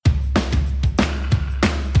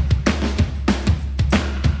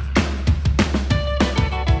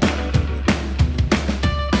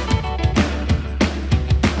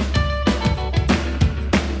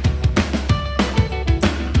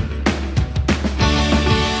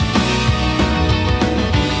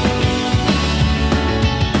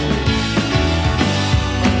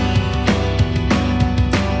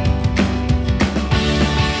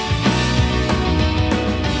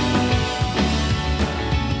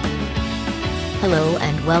Hello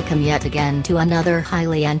and welcome yet again to another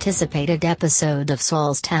highly anticipated episode of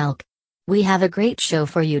Saul's Talk. We have a great show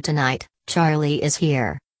for you tonight. Charlie is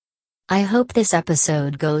here. I hope this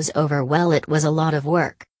episode goes over well. It was a lot of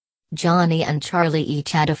work. Johnny and Charlie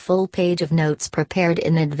each had a full page of notes prepared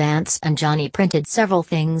in advance and Johnny printed several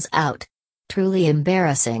things out. Truly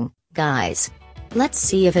embarrassing, guys. Let's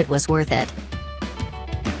see if it was worth it.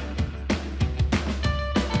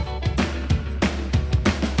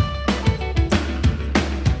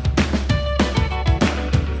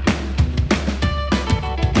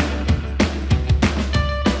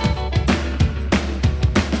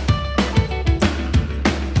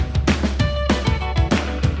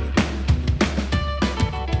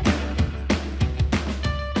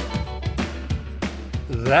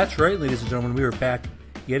 That's right, ladies and gentlemen. We are back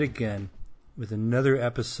yet again with another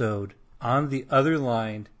episode. On the other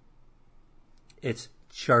line, it's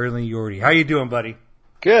Charlie Yorty. How you doing, buddy?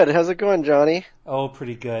 Good. How's it going, Johnny? Oh,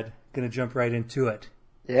 pretty good. Gonna jump right into it.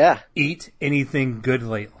 Yeah. Eat anything good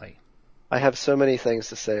lately? I have so many things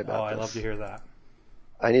to say about this. I love to hear that.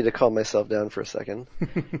 I need to calm myself down for a second.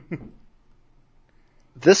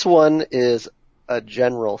 This one is a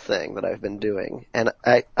general thing that I've been doing, and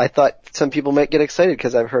I thought some people might get excited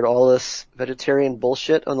because I've heard all this vegetarian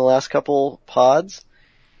bullshit on the last couple pods.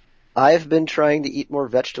 I've been trying to eat more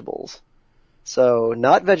vegetables. So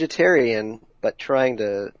not vegetarian, but trying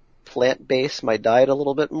to plant-base my diet a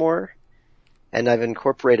little bit more. And I've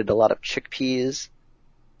incorporated a lot of chickpeas,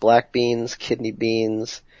 black beans, kidney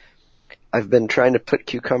beans. I've been trying to put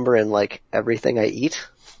cucumber in like everything I eat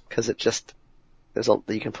because it just,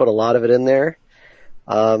 you can put a lot of it in there.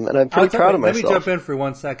 And I'm pretty proud of myself. Let me jump in for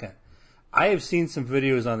 1 second. I have seen some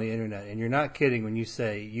videos on the internet, and you're not kidding when you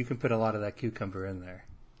say you can put a lot of that cucumber in there.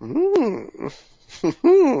 Was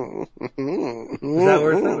that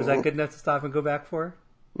worth it? Was that good enough to stop and go back for?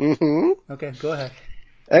 Mm-hmm. Okay, go ahead.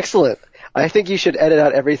 Excellent. I think you should edit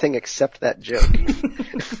out everything except that joke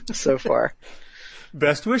so far.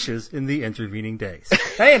 Best wishes in the intervening days.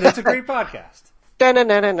 Hey, that's a great podcast.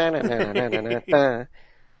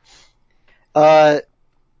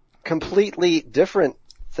 Completely different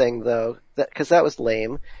thing though, because that was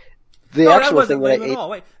lame. The actual that wasn't thing lame that I at ate. all.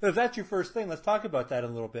 Wait, if that's your first thing, let's talk about that a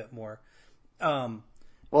little bit more. Well,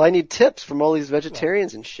 I need tips from all these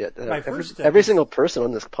vegetarians and shit. Every single person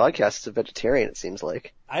on this podcast is a vegetarian, it seems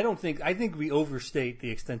like. I think we overstate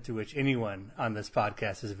the extent to which anyone on this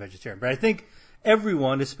podcast is a vegetarian. But I think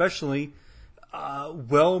everyone, especially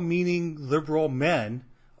well-meaning liberal men,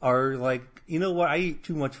 are like, you know what? I eat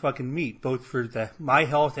too much fucking meat, both for my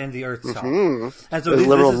health and the Earth's health. And so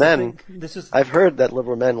liberal men. I've heard that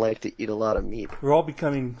liberal men like to eat a lot of meat. We're all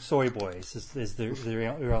becoming soy boys. Is the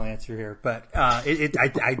real answer here? But I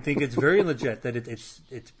think it's very legit that it's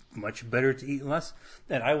much better to eat less.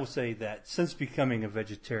 And I will say that since becoming a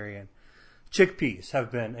vegetarian, chickpeas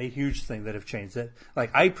have been a huge thing that have changed it. Like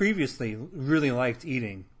I previously really liked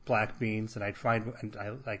eating black beans, and I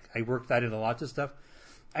worked that into lots of stuff.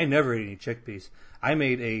 I never ate any chickpeas. I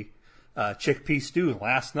made a chickpea stew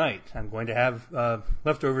last night. I'm going to have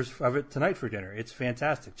leftovers of it tonight for dinner. It's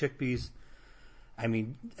fantastic. Chickpeas, I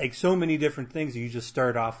mean, like so many different things. You just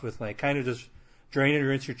start off with like kind of just drain and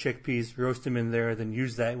rinse your chickpeas, roast them in there, then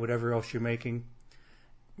use that whatever else you're making.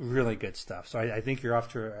 Really good stuff. So I think you're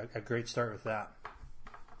off to a great start with that.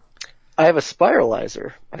 I have a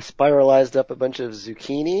spiralizer. I spiralized up a bunch of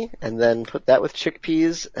zucchini and then put that with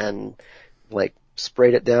chickpeas and like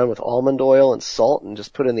sprayed it down with almond oil and salt and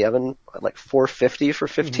just put it in the oven at like 450 for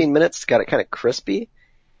 15 minutes. Got it kind of crispy.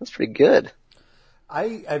 That's pretty good.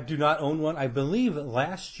 I do not own one. I believe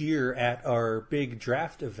last year at our big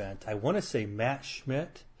draft event, I want to say Matt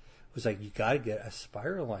Schmidt was like, you got to get a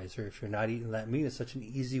spiralizer if you're not eating that meat. It's such an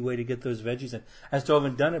easy way to get those veggies in. I still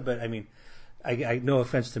haven't done it, but I mean, I no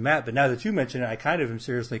offense to Matt, but now that you mention it, I kind of am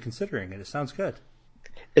seriously considering it. It sounds good.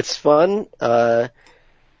 It's fun.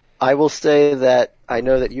 I will say that I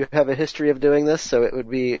know that you have a history of doing this, so it would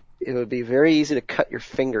be very easy to cut your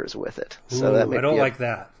fingers with it. So that I don't like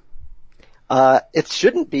that. It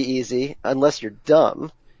shouldn't be easy unless you're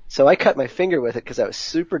dumb. So I cut my finger with it because I was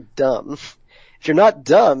super dumb. If you're not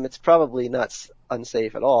dumb, it's probably not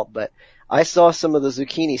unsafe at all. But I saw some of the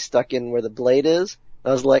zucchini stuck in where the blade is.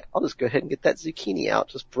 I was like, I'll just go ahead and get that zucchini out.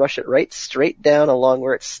 Just brush it right straight down along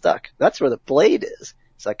where it's stuck. That's where the blade is.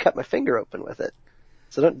 So I cut my finger open with it.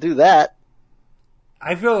 So don't do that.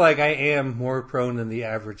 I feel like I am more prone than the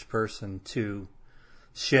average person to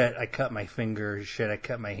shit, I cut my finger, shit, I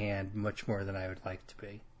cut my hand much more than I would like to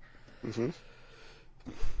be. Mm-hmm.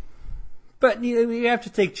 But you have to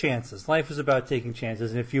take chances. Life is about taking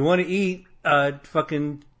chances. And if you want to eat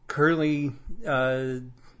fucking curly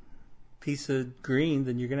piece of green,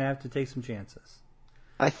 then you're going to have to take some chances.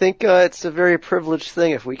 I think it's a very privileged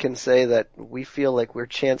thing if we can say that we feel like we're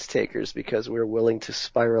chance takers because we're willing to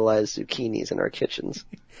spiralize zucchinis in our kitchens.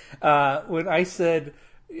 When I said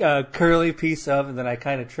curly piece of, and then I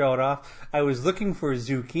kind of trailed off, I was looking for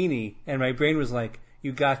zucchini, and my brain was like,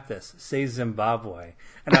 you got this. Say Zimbabwe.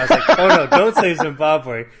 And I was like, oh no, don't say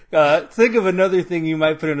Zimbabwe. Think of another thing you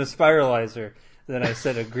might put in a spiralizer. Then I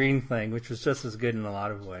said a green thing, which was just as good in a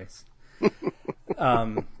lot of ways.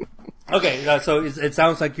 Okay, so it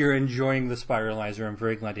sounds like you're enjoying the spiralizer. I'm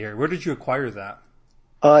very glad to hear. Where did you acquire that?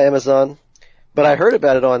 Amazon. But I heard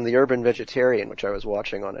about it on The Urban Vegetarian, which I was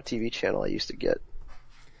watching on a TV channel I used to get.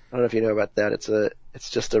 I don't know if you know about that. It's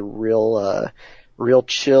just a real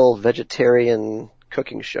chill vegetarian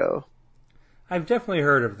cooking show. I've definitely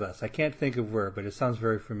heard of this. I can't think of where, but it sounds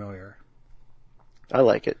very familiar. I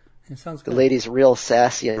like it. It sounds good. The lady's real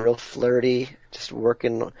sassy and real flirty, just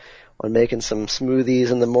working on making some smoothies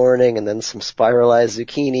in the morning and then some spiralized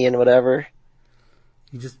zucchini and whatever.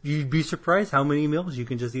 You'd be surprised how many meals you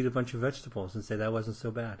can just eat a bunch of vegetables and say that wasn't so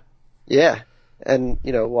bad. Yeah. And,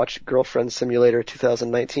 watch Girlfriend Simulator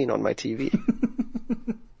 2019 on my TV.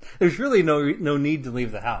 There's really no need to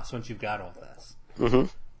leave the house once you've got all this. Mm-hmm.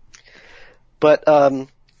 But,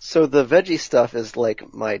 so the veggie stuff is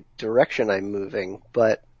like my direction I'm moving,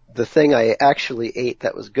 but the thing I actually ate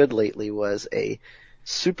that was good lately was a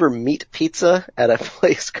super meat pizza at a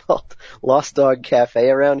place called Lost Dog Cafe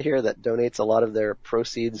around here that donates a lot of their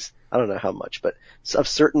proceeds, I don't know how much, but a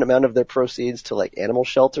certain amount of their proceeds to like animal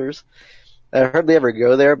shelters. I hardly ever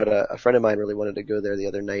go there, but a friend of mine really wanted to go there the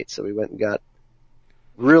other night, so we went and got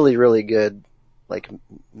really, really good, like,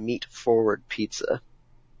 meat-forward pizza.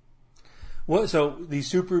 So the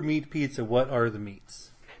super meat pizza, what are the meats?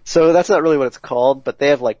 So that's not really what it's called, but they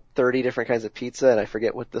have like 30 different kinds of pizza, and I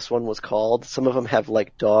forget what this one was called. Some of them have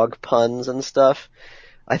like dog puns and stuff.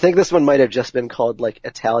 I think this one might have just been called like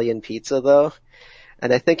Italian pizza though.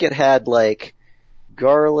 And I think it had like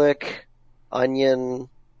garlic, onion,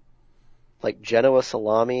 like Genoa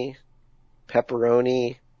salami,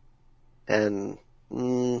 pepperoni, and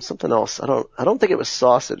something else. I don't think it was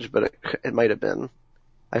sausage, but it might have been.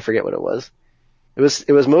 I forget what it was.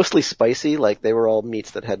 It was mostly spicy, like they were all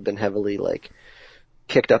meats that had been heavily like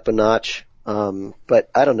kicked up a notch. But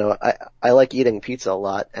I don't know. I like eating pizza a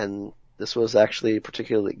lot, and this was actually a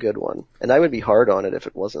particularly good one. And I would be hard on it if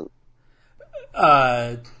it wasn't.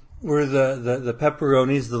 Were the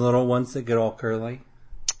pepperonis the little ones that get all curly?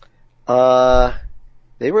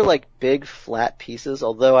 They were like big flat pieces,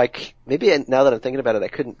 although maybe now that I'm thinking about it, I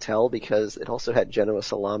couldn't tell because it also had Genoa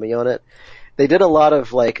salami on it. They did a lot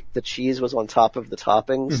of like the cheese was on top of the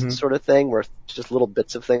toppings sort of thing where just little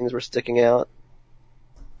bits of things were sticking out.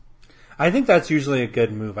 I think that's usually a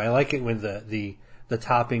good move. I like it when the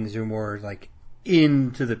toppings are more like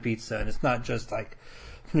into the pizza and it's not just like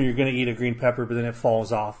you're going to eat a green pepper but then it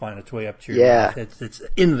falls off on its way up to your mouth. It's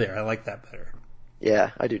in there. I like that better.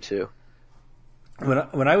 Yeah, I do too.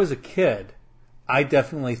 When I was a kid, I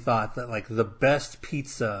definitely thought that like the best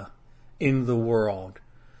pizza in the world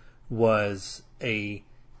was a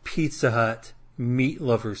Pizza Hut meat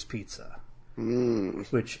lovers pizza,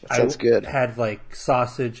 which sounds good. Had like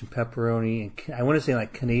sausage and pepperoni and I want to say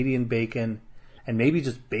like Canadian bacon and maybe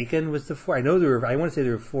just bacon was the four. I want to say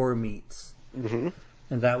there were 4 meats, and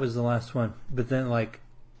that was the last one. But then like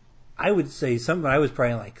I would say something. I was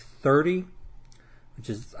probably like 30, which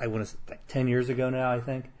is I want to say like 10 years ago now. I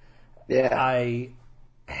think. Yeah. I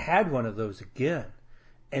had one of those again.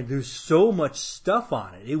 And there's so much stuff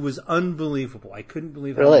on it. It was unbelievable. I couldn't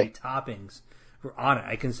believe how many toppings were on it.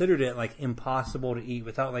 I considered it like impossible to eat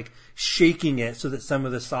without like shaking it so that some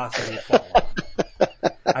of the sauce would fall off.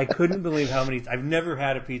 I couldn't believe how many. I've never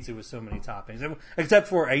had a pizza with so many toppings, except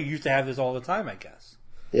for I used to have this all the time. I guess.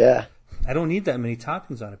 Yeah. I don't need that many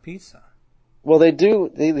toppings on a pizza. Well, they do.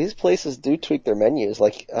 These places do tweak their menus.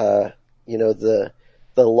 Like,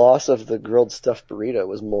 the loss of the grilled stuffed burrito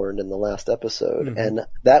was mourned in the last episode, and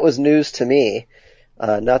that was news to me.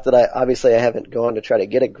 Not that I haven't gone to try to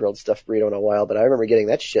get a grilled stuffed burrito in a while, but I remember getting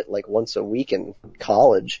that shit like once a week in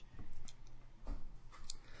college.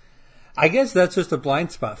 I guess that's just a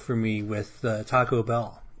blind spot for me with Taco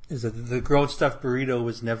Bell, is that the grilled stuffed burrito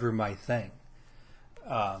was never my thing.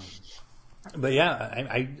 But yeah,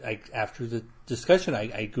 I after the discussion,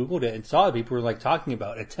 I Googled it and saw that people were like talking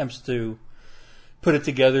about attempts to put it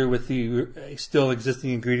together with the still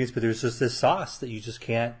existing ingredients, but there's just this sauce that you just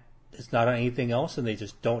can't, it's not on anything else and they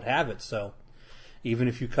just don't have it. So even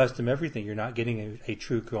if you custom everything, you're not getting a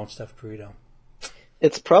true grilled stuffed burrito.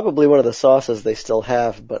 It's probably one of the sauces they still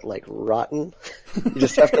have, but like rotten. You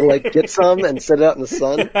just have to like get some and sit it out in the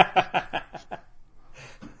sun.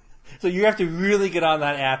 So you have to really get on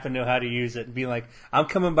that app and know how to use it and be like, I'm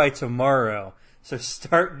coming by tomorrow, so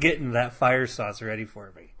start getting that fire sauce ready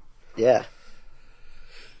for me. Yeah.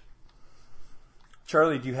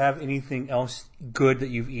 Charlie, do you have anything else good that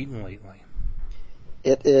you've eaten lately?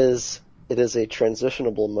 It is a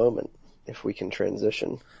transitionable moment, if we can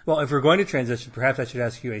transition. Well, if we're going to transition, perhaps I should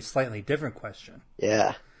ask you a slightly different question.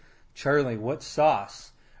 Yeah. Charlie, what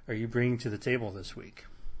sauce are you bringing to the table this week?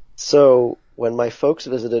 So, when my folks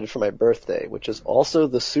visited for my birthday, which is also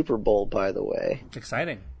the Super Bowl, by the way,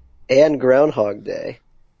 Exciting. and Groundhog Day,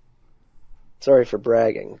 sorry for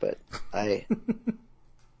bragging, but I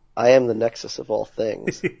am the nexus of all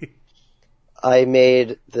things. I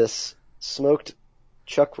made this smoked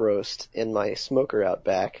chuck roast in my smoker out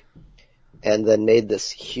back, and then made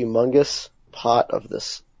this humongous pot of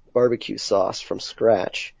this barbecue sauce from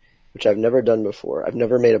scratch, which I've never done before. I've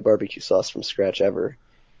never made a barbecue sauce from scratch ever.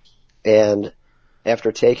 And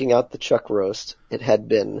after taking out the chuck roast, it had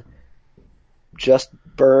been just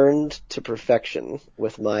burned to perfection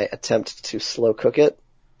with my attempt to slow cook it.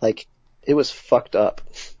 Like, it was fucked up.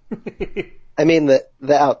 I mean,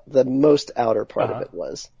 the most outer part of it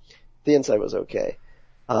was. The inside was okay.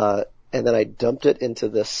 And then I dumped it into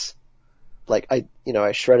this, I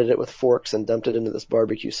shredded it with forks and dumped it into this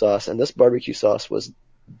barbecue sauce, and this barbecue sauce was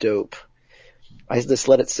dope. I just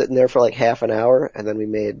let it sit in there for like half an hour, and then we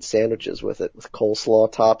made sandwiches with it, with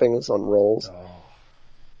coleslaw toppings on rolls. Oh.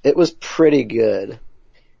 It was pretty good.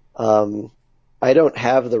 I don't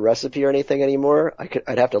have the recipe or anything anymore.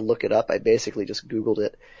 I'd have to look it up. I basically just Googled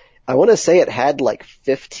it. I want to say it had like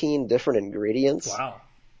 15 different ingredients. Wow.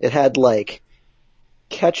 It had like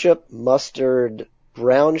ketchup, mustard,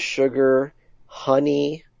 brown sugar,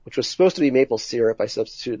 honey, which was supposed to be maple syrup. I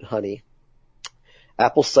substituted honey.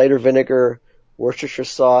 Apple cider vinegar, Worcestershire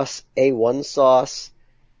sauce, A1 sauce,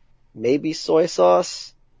 maybe soy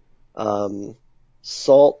sauce,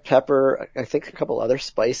 salt, pepper, I think a couple other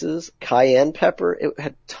spices, cayenne pepper. It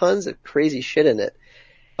had tons of crazy shit in it.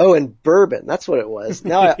 Oh, and bourbon. That's what it was.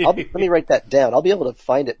 Now, let me write that down. I'll be able to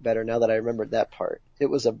find it better now that I remembered that part. It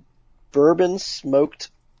was a bourbon smoked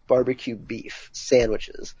barbecue beef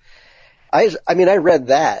sandwiches. I read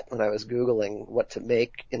that when I was Googling what to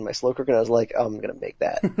make in my slow cooker, and I was like, oh, I'm going to make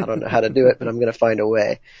that. I don't know how to do it, but I'm going to find a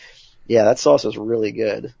way. Yeah, that sauce was really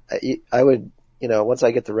good. I would, once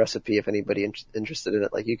I get the recipe, if anybody interested in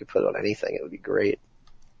it, like, you could put it on anything. It would be great.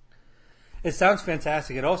 It sounds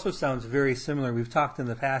fantastic. It also sounds very similar. We've talked in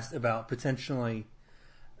the past about potentially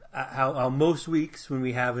how most weeks when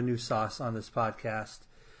we have a new sauce on this podcast,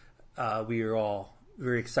 we are all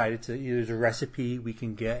very excited to, there's a recipe we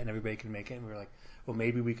can get and everybody can make it. And we're like, well,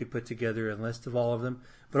 maybe we could put together a list of all of them.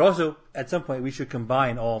 But also, at some point, we should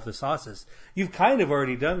combine all of the sauces. You've kind of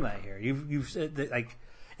already done that here. You've said that, like,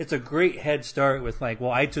 it's a great head start with, like, well,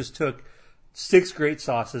 I just took 6 great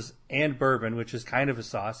sauces and bourbon, which is kind of a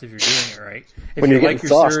sauce if you're doing it right. If you like your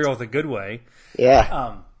sauced cereal the good way.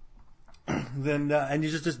 Yeah. Then and you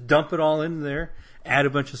just dump it all in there, add a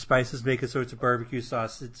bunch of spices, make it so it's a barbecue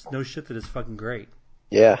sauce. It's no shit that it's fucking great.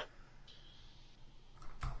 Yeah.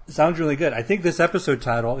 Sounds really good. I think this episode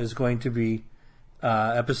title is going to be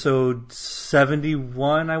episode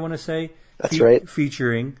 71, I want to say. That's right.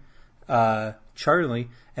 Featuring Charlie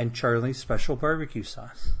and Charlie's Special Barbecue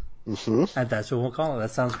Sauce. Mm-hmm. And that's what we'll call it.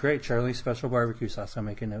 That sounds great. Charlie's Special Barbecue Sauce. I'll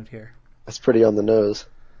make a note here. That's pretty on the nose.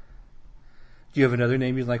 Do you have another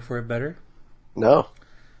name you'd like for it better? No.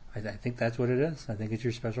 I think that's what it is. I think it's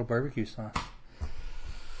your Special Barbecue Sauce.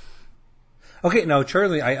 Okay, now,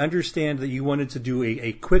 Charlie, I understand that you wanted to do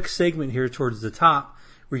a quick segment here towards the top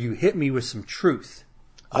where you hit me with some truth.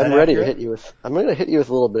 I'm ready to hit you with... I'm going to hit you with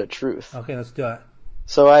a little bit of truth. Okay, let's do it.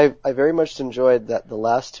 So I very much enjoyed that the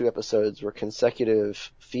last 2 episodes were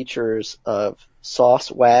consecutive features of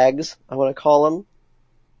Sauce Wags, I want to call them,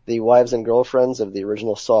 the wives and girlfriends of the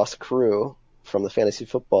original Sauce crew from the Fantasy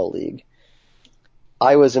Football League.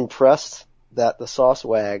 I was impressed that the Sauce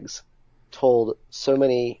Wags told so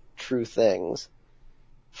many true things.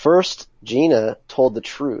 First, Gina told the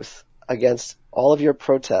truth against all of your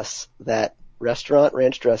protests that restaurant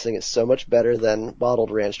ranch dressing is so much better than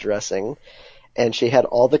bottled ranch dressing. And she had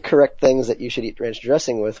all the correct things that you should eat ranch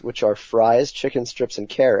dressing with, which are fries, chicken strips, and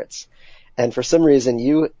carrots. And for some reason,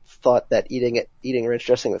 you thought that eating ranch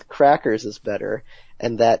dressing with crackers is better,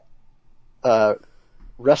 and that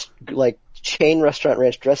chain restaurant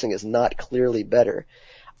ranch dressing is not clearly better.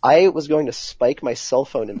 I was going to spike my cell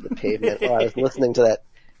phone into the pavement while I was listening to that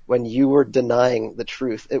when you were denying the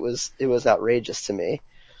truth. It was outrageous to me.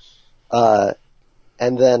 And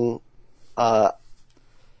then,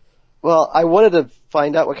 well, I wanted to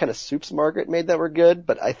find out what kind of soups Margaret made that were good,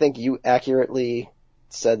 but I think you accurately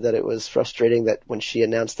said that it was frustrating that when she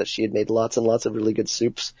announced that she had made lots and lots of really good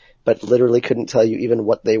soups, but literally couldn't tell you even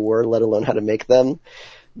what they were, let alone how to make them,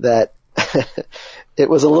 that it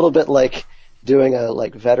was a little bit like doing a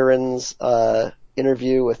veterans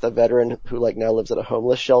interview with a veteran who now lives at a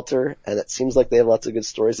homeless shelter, and it seems like they have lots of good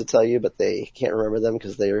stories to tell you, but they can't remember them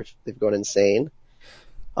because they've gone insane.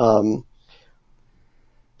 But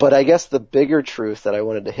I guess the bigger truth that I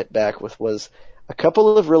wanted to hit back with was a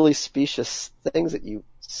couple of really specious things that you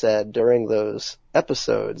said during those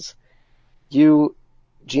episodes. Gina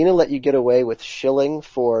let you get away with shilling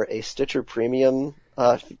for a Stitcher Premium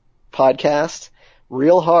podcast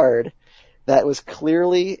real hard. That was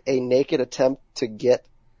clearly a naked attempt to get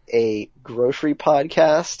a grocery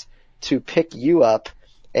podcast to pick you up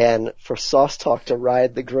and for Sauce Talk to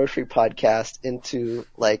ride the grocery podcast into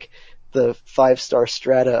the 5-star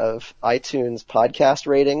strata of iTunes podcast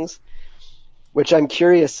ratings, which I'm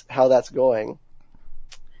curious how that's going.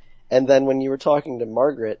 And then when you were talking to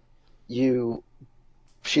Margaret,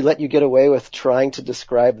 she let you get away with trying to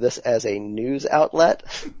describe this as a news outlet.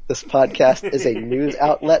 This podcast is a news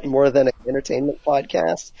outlet more than an entertainment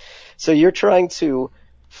podcast. So you're trying to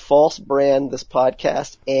false brand this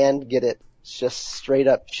podcast and get it just straight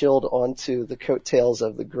up chilled onto the coattails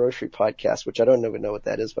of the grocery podcast, which I don't even know what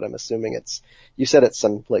that is, but I'm assuming you said it's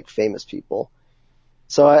some famous people.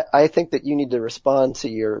 So I think that you need to respond to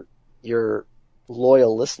your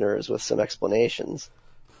loyal listeners with some explanations.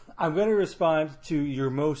 I'm going to respond to your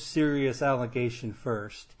most serious allegation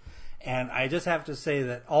first. And I just have to say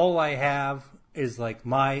that all I have is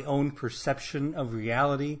my own perception of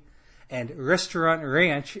reality. And Restaurant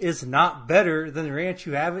Ranch is not better than the ranch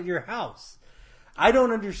you have at your house. I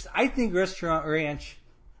don't understand. I think Restaurant Ranch.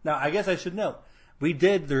 Now, I guess I should note, we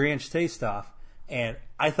did the ranch taste off, and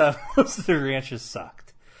I thought most of the ranches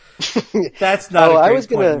sucked. That's not a great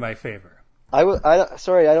point in my favor.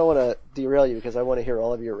 Sorry, I don't want to derail you because I want to hear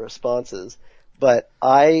all of your responses, but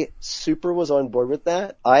I super was on board with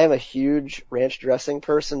that. I am a huge ranch dressing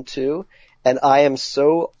person too, and I am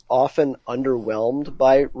so often underwhelmed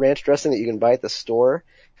by ranch dressing that you can buy at the store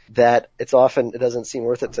that it doesn't seem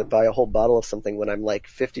worth it to buy a whole bottle of something when I'm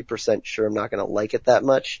 50% sure I'm not going to like it that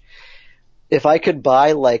much. If I could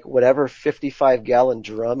buy whatever 55-gallon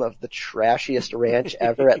drum of the trashiest ranch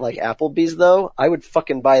ever at Applebee's though, I would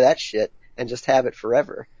fucking buy that shit and just have it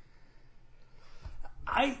forever.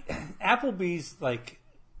 Applebee's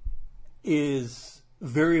is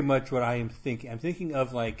very much what I am thinking. I'm thinking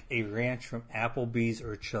of a ranch from Applebee's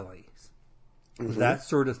or Chili's. Mm-hmm. That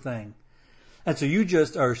sort of thing. And so you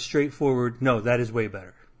just are straightforward, no, that is way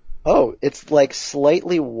better. Oh, it's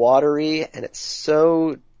slightly watery and it's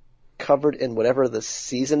so covered in whatever the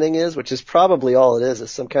seasoning is, which is probably all it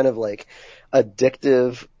is some kind of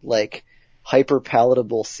addictive, hyper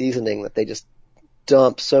palatable seasoning that they just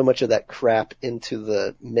dump so much of that crap into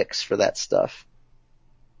the mix for that stuff.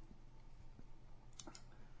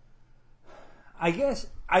 I guess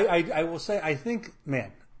I will say, I think,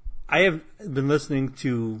 man, I have been listening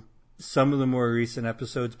to some of the more recent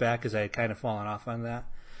episodes back as I had kind of fallen off on that.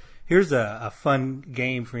 Here's a fun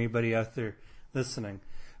game for anybody out there listening.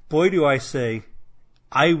 Boy, do I say,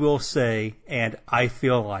 I will say, and I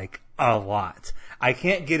feel like a lot. I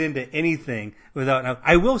can't get into anything without,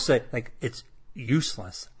 I will say, it's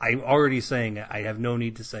useless. I'm already saying it. I have no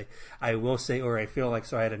need to say, I will say, or I feel like,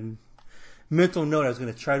 so I had a mental note. I was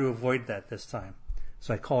going to try to avoid that this time.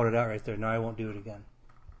 So I called it out right there. No, I won't do it again.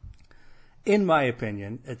 In my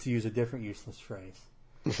opinion, to use a different useless phrase,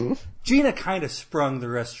 mm-hmm. Gina kind of sprung the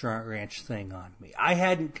Restaurant Ranch thing on me. I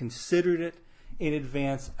hadn't considered it in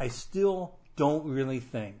advance. I still don't really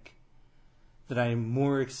think that I'm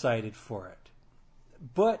more excited for it.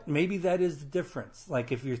 But maybe that is the difference.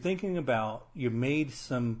 If you're thinking about, you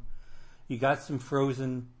got some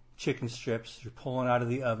frozen chicken strips you're pulling out of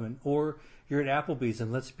the oven, or you're at Applebee's,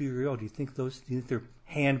 and let's be real, do you think they're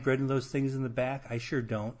hand breading those things in the back? I sure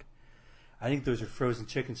don't. I think those are frozen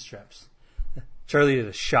chicken strips. Charlie did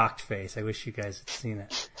a shocked face. I wish you guys had seen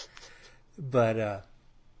it. But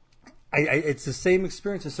it's the same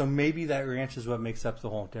experience, and so maybe that ranch is what makes up the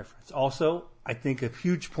whole difference. Also, I think a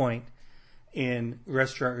huge point in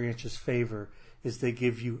Restaurant Ranch's favor is they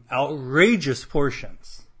give you outrageous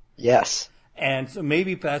portions. Yes. And so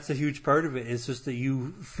maybe that's a huge part of it. It's just that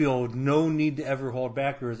you feel no need to ever hold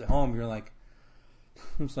back. Whereas at home, you're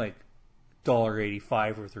it's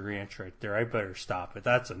 $1.85 worth of ranch right there. I better stop it.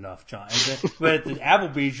 That's enough, John. But at the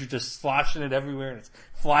Applebee's, you're just sloshing it everywhere, and it's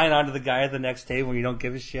flying onto the guy at the next table, and you don't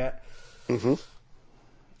give a shit. Mm-hmm.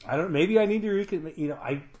 Maybe I need to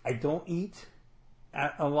I don't eat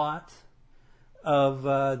at a lot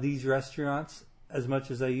of these restaurants as much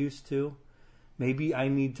as I used to. maybe I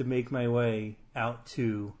need to make my way out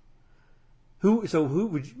to who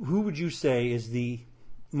would you say is the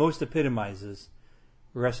most epitomizes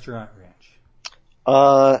Restaurant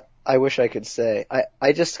Ranch? I wish I could say.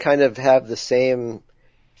 I just kind of have the same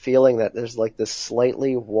feeling that there's like this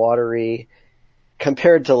slightly watery,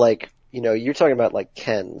 compared to like, you're talking about like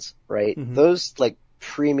Ken's, right? Mm-hmm. Those like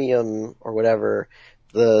premium or whatever,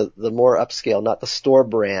 the more upscale, not the store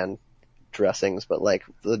brand dressings, but like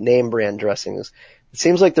the name brand dressings. It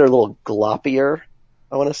seems like they're a little gloppier,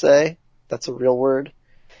 I want to say. That's a real word.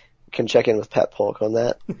 You can check in with Pat Polk on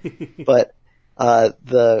that. But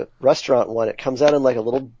the restaurant one, it comes out in like a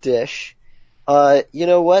little dish. You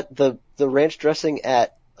know what? The ranch dressing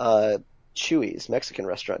at Chuy's Mexican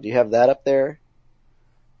restaurant. Do you have that up there?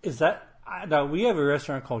 Is that now? We have a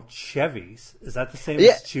restaurant called Chevy's. Is that the same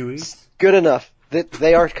Yeah, as Chuy's? good enough.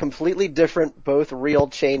 They are completely different, both real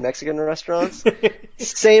chain Mexican restaurants.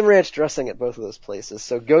 Same ranch dressing at both of those places.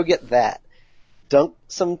 So go get that. Dunk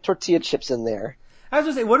some tortilla chips in there. I was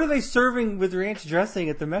going to say, what are they serving with ranch dressing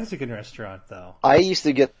at the Mexican restaurant, though? I used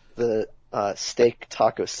to get the steak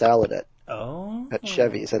taco salad at Oh.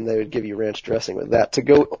 Chevy's, and they would give you ranch dressing with that to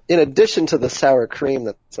go in addition to the sour cream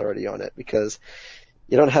that's already on it, because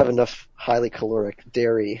you don't have enough highly caloric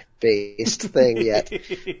dairy-based thing yet.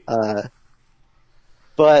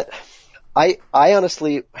 But I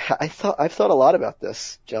honestly, I've thought a lot about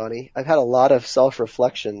this, Johnny. I've had a lot of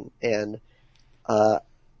self-reflection, and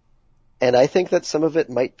I think that some of it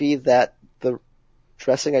might be that the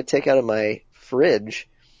dressing I take out of my fridge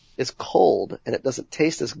is cold and it doesn't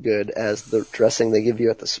taste as good as the dressing they give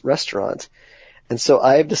you at this restaurant. And so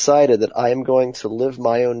I've decided that I am going to live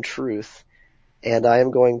my own truth, and I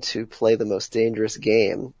am going to play the most dangerous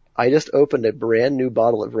game. I just opened a brand new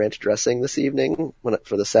bottle of ranch dressing this evening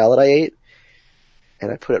for the salad I ate,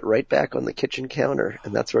 and I put it right back on the kitchen counter,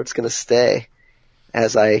 and that's where it's going to stay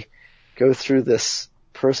as I go through this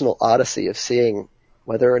personal odyssey of seeing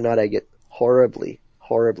whether or not I get horribly,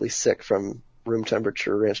 horribly sick from room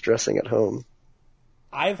temperature ranch dressing at home.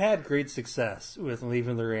 I've had great success with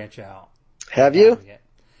leaving the ranch out. Have you?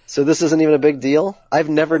 So this isn't even a big deal? I've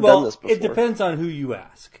never done this before. It depends on who you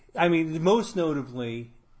ask. I mean, most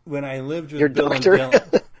notably, when I lived with Your Bill doctor? and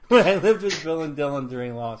Dylan, when I lived with Bill and Dylan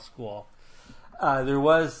during law school, there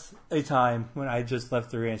was a time when I just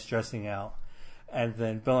left the ranch dressing out, and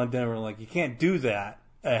then Bill and Dylan were like, "You can't do that.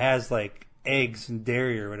 It has like eggs and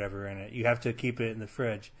dairy or whatever in it. You have to keep it in the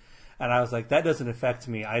fridge." And I was like, "That doesn't affect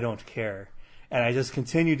me. I don't care." And I just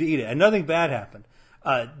continued to eat it, and nothing bad happened.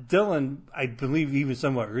 Dylan, I believe, even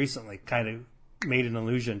somewhat recently, kind of made an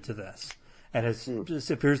allusion to this, and just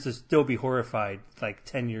appears to still be horrified like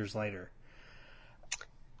 10 years later.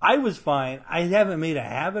 I was fine. I haven't made a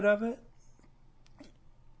habit of it.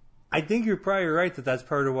 I think you're probably right that that's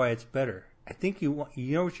part of why it's better. I think you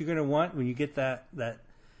know what you're going to want when you get that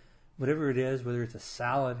whatever it is, whether it's a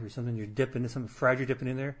salad or something you're dipping in, something fried you're dipping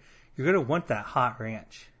in there, you're going to want that hot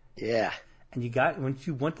ranch. Yeah. And once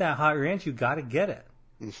you want that hot ranch, you got to get it.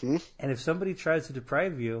 Mm-hmm. And if somebody tries to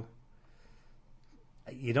deprive you,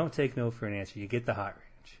 you don't take no for an answer. You get the hot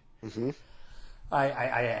ranch. Mm-hmm.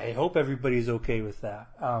 I hope everybody's okay with that.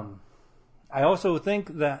 I also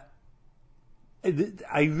think that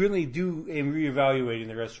I really do am reevaluating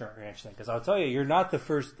the restaurant ranch thing, because I'll tell you, you're not the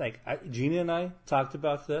first. Gina and I talked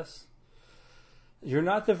about this. You're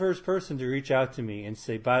not the first person to reach out to me and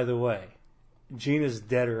say, "By the way, Gina's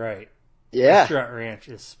dead right. Yeah. Restaurant ranch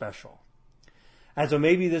is special." And so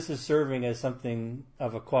maybe this is serving as something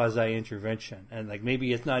of a quasi-intervention. And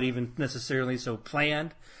maybe it's not even necessarily so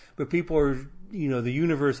planned, but people are, the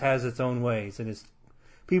universe has its own ways. And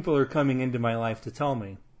people are coming into my life to tell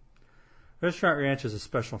me, Restaurant Ranch is a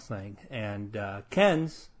special thing. And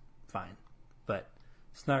Ken's, fine. But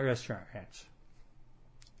it's not Restaurant Ranch.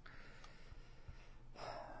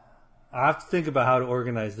 I have to think about how to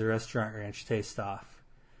organize the Restaurant Ranch taste-off.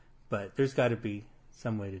 But there's got to be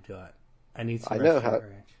some way to do it. I need some Restaurant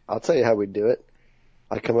Ranch. I'll tell you how we do it.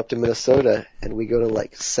 I come up to Minnesota and we go to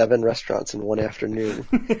 7 restaurants in one afternoon,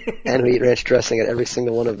 and we eat ranch dressing at every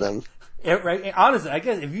single one of them. Right. Honestly, I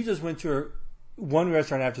guess if you just went to one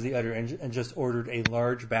restaurant after the other and just ordered a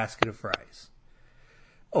large basket of fries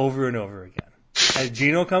over and over again, and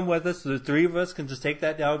Gino will come with us, so the 3 of us can just take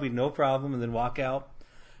that down, it'd be no problem, and then walk out,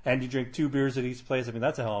 and you drink 2 beers at each place. I mean,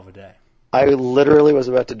 that's a hell of a day. I literally was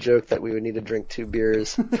about to joke that we would need to drink 2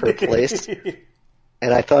 beers per place,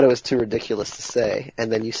 and I thought it was too ridiculous to say. And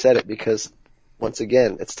then you said it because, once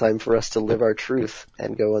again, it's time for us to live our truth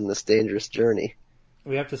and go on this dangerous journey.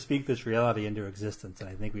 We have to speak this reality into existence, and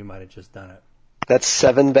I think we might have just done it. That's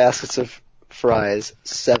 7 baskets of fries,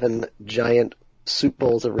 7 giant soup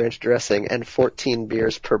bowls of ranch dressing and 14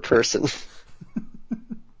 beers per person.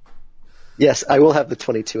 Yes, I will have the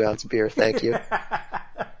 22-ounce beer, thank you.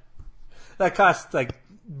 That costs like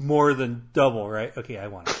more than double, right? Okay, I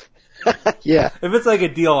want it. Yeah, If it's like a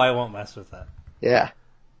deal, I won't mess with that. yeah.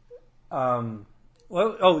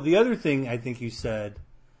 The other thing I think you said,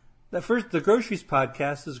 that first, the Groceries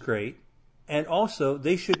podcast is great. And also,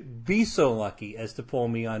 they should be so lucky as to pull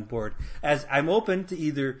me on board. As I'm open to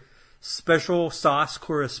either special sauce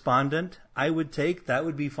correspondent, I would take. That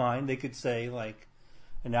would be fine. They could say, like,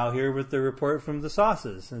 and now here with the report from the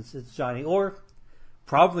sauces, since it's Johnny. Or,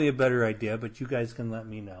 probably a better idea, but you guys can let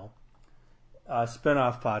me know.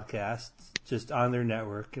 Spinoff podcast, just on their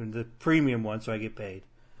network, and the premium one, so I get paid.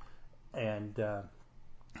 And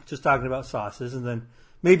just talking about sauces. And then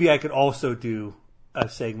maybe I could also do a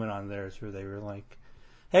segment on theirs where they were like,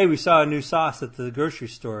 hey, we saw a new sauce at the grocery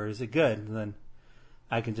store. Is it good? And then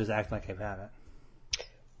I can just act like I've had it.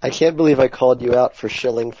 I can't believe I called you out for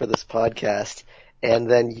shilling for this podcast, and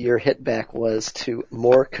then your hit back was to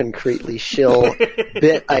more concretely shill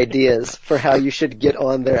bit ideas for how you should get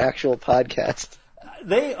on their actual podcast.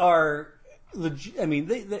 They are, I mean,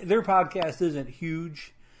 their podcast isn't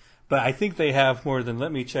huge, but I think they have more than,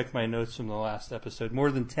 let me check my notes from the last episode, more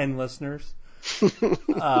than 10 listeners.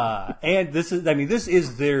 And this is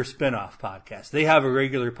their spinoff podcast. They have a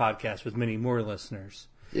regular podcast with many more listeners.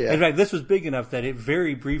 Yeah. In fact, this was big enough that it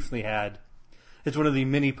very briefly it's one of the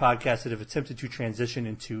many podcasts that have attempted to transition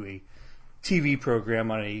into a TV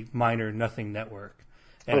program on a minor nothing network.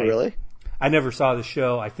 And really? I never saw the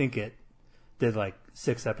show. I think it did like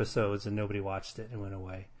 6 episodes and nobody watched it and went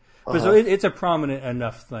away. But so it's a prominent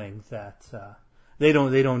enough thing that they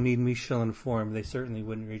don't need me shilling for them. They certainly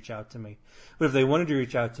wouldn't reach out to me. But if they wanted to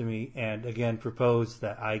reach out to me and again propose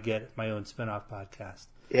that I get my own spinoff podcast,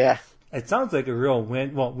 Yeah. it sounds like a real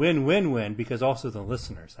win-win-win because also the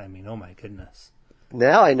listeners. I mean, oh my goodness.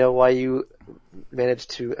 Now I know why you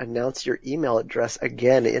managed to announce your email address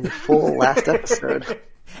again in full last episode.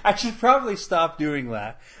 I should probably stop doing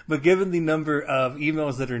that. But given the number of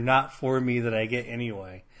emails that are not for me that I get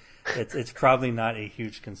anyway, it's probably not a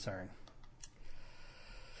huge concern.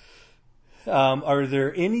 Are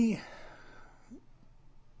there any...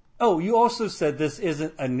 Oh, you also said this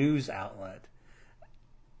isn't a news outlet.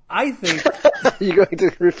 I think... Are you going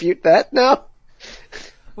to refute that now?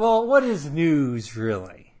 Well, what is news,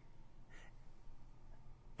 really?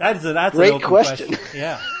 That's Great an open question.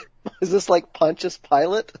 Yeah. Is this like Pontius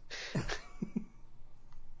Pilate?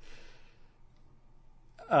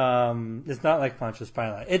 It's not like Pontius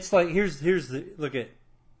Pilate. It's like here's the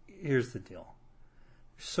deal.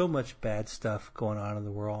 There's so much bad stuff going on in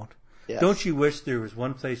the world. Yes. Don't you wish there was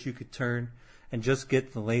one place you could turn and just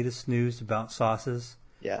get the latest news about sauces?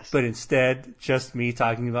 Yes. But instead, just me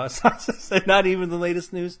talking about sauces and not even the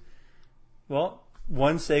latest news? Well,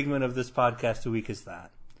 one segment of this podcast a week is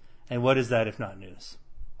that. And what is that if not news?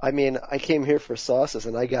 I mean, I came here for sauces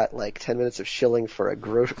and I got like 10 minutes of shilling for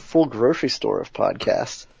a full grocery store of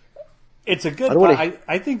podcasts. It's a good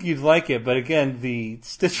I think you'd like it, but again, the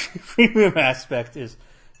Stitcher Premium aspect is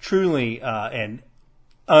truly an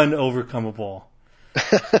unovercomable.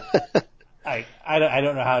 I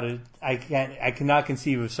don't know how to. I cannot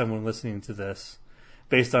conceive of someone listening to this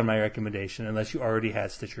based on my recommendation unless you already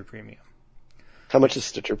had Stitcher Premium. How much is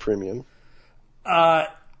Stitcher Premium?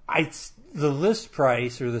 The list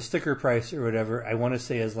price or the sticker price or whatever, I want to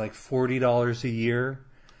say is like $40 a year,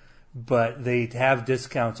 but they have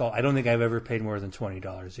discounts. I don't think I've ever paid more than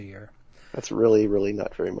 $20 a year. That's really, really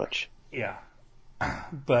not very much. Yeah,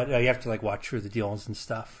 but you have to like watch for the deals and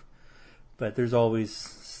stuff. But there's always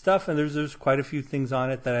stuff, and there's quite a few things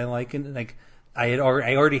on it that I like. And like I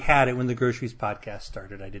already had it when the Groceries podcast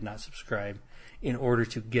started. I did not subscribe in order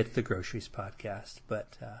to get the Groceries podcast,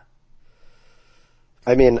 but.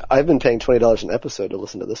 I mean, I've been paying $20 an episode to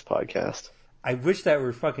listen to this podcast. I wish that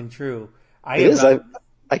were fucking true. It is.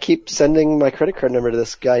 I keep sending my credit card number to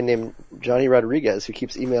this guy named Johnny Rodriguez who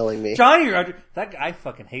keeps emailing me. Johnny Rodriguez? I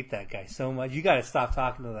fucking hate that guy so much. You gotta stop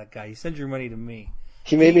talking to that guy. You send your money to me.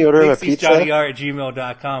 He made me order him a pizza. He's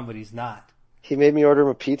JohnnyR@gmail.com, but he's not. He made me order him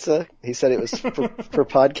a pizza. He said it was for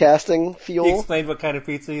podcasting fuel. He explained what kind of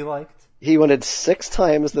pizza he liked. He wanted 6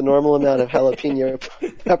 times the normal amount of jalapeno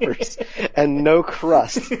peppers and no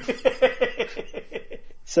crust.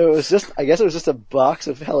 So I guess it was just a box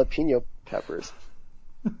of jalapeno peppers.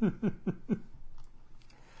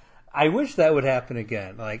 I wish that would happen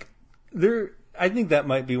again. Like I think that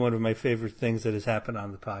might be one of my favorite things that has happened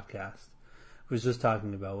on the podcast. Was just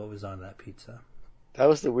talking about what was on that pizza. That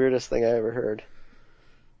was the weirdest thing I ever heard.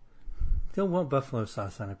 Don't want buffalo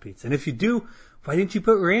sauce on a pizza. And if you do, why didn't you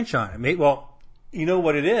put ranch on it? Well, you know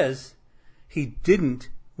what it is? He didn't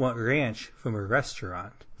want ranch from a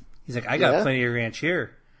restaurant. He's like, I got plenty of ranch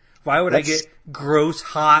here. Why would I get gross,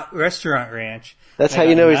 hot restaurant ranch? That's how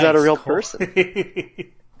you know he's not a real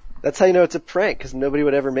person. That's how you know it's a prank, because nobody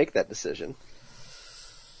would ever make that decision.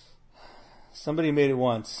 Somebody made it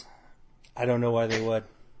once. I don't know why they would.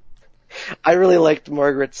 I really liked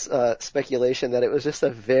Margaret's speculation that it was just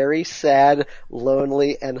a very sad,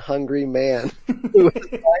 lonely, and hungry man who was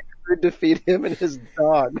trying to feed him and his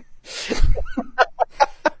dog.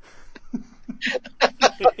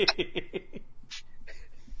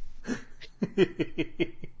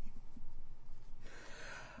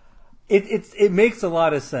 It makes a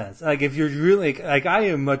lot of sense. Like, if you're really, like, I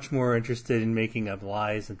am much more interested in making up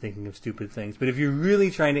lies and thinking of stupid things. But if you're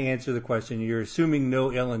really trying to answer the question, you're assuming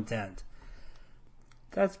no ill intent.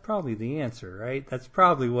 That's probably the answer, right? That's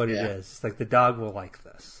probably what it is. It's like, the dog will like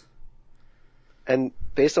this. And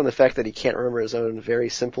based on the fact that he can't remember his own very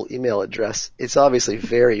simple email address, it's obviously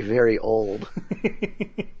very, very old.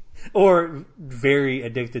 Or very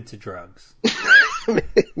addicted to drugs.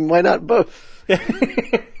 Why not both?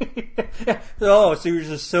 Oh, so you're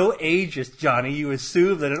just so ageist, Johnny. You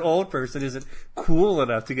assume that an old person isn't cool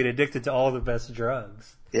enough to get addicted to all the best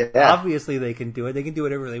drugs. Yeah. Obviously they can do it. They can do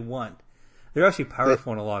whatever they want. They're actually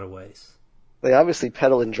powerful in a lot of ways. They obviously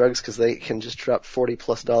peddle in drugs because they can just drop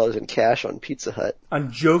 $40+ in cash on Pizza Hut.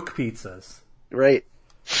 On joke pizzas. Right.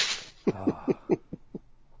 Oh.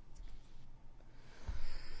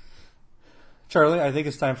 Charlie, I think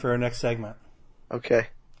it's time for our next segment. Okay.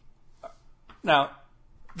 Now,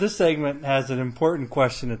 this segment has an important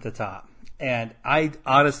question at the top, and I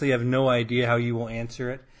honestly have no idea how you will answer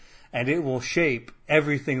it, and it will shape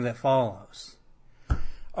everything that follows.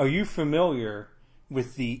 Are you familiar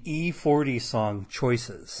with the E40 song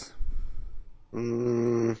Choices?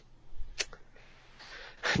 Not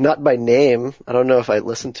by name. I don't know if I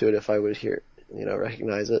listened to it, if I would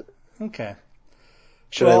recognize it. Okay.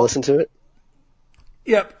 Should I listen to it?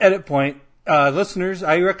 Yep, edit point. Listeners,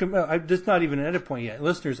 I recommend, it's not even an edit point yet.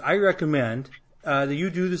 Listeners, I recommend that you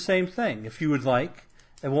do the same thing if you would like.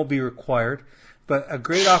 It won't be required, but a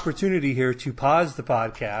great opportunity here to pause the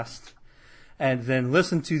podcast and then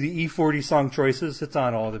listen to the E40 song Choices. It's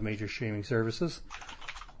on all the major streaming services.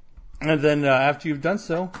 And then after you've done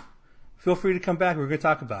so, feel free to come back. We're going to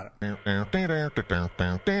talk about it. And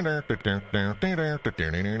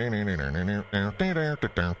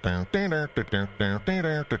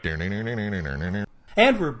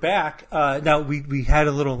we're back. Now, we had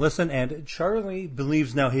a little listen, and Charlie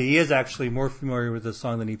believes now he is actually more familiar with this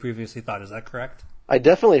song than he previously thought. Is that correct? I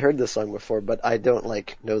definitely heard this song before, but I don't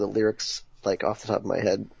know the lyrics off the top of my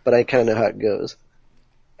head. But I kind of know how it goes.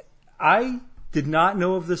 I did not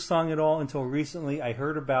know of this song at all until recently. I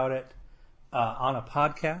heard about it on a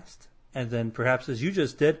podcast, and then perhaps as you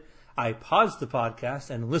just did, I paused the podcast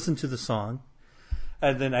and listened to the song,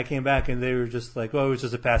 and then I came back and they were just like, well, it was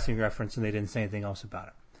just a passing reference, and they didn't say anything else about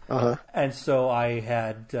it. Uh-huh. And so I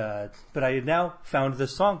had, but I had now found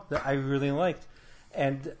this song that I really liked.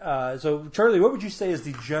 And so, Charlie, what would you say is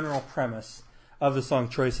the general premise of the song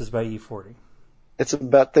Choices by E40? It's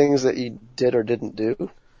about things that you did or didn't do.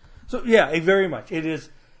 So yeah, very much. It is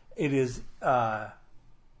a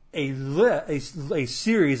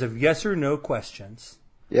series of yes or no questions.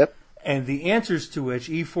 Yep. And the answers to which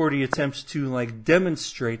E40 attempts to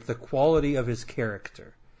demonstrate the quality of his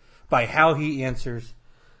character by how he answers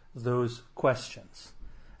those questions.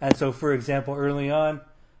 And so, for example, early on,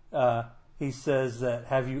 he says that,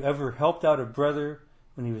 have you ever helped out a brother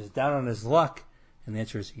when he was down on his luck? And the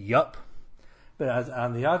answer is yup. But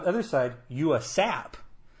on the other side, you a sap?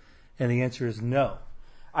 And the answer is no.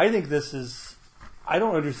 I think I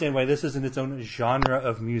don't understand why this isn't its own genre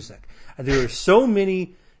of music. There are so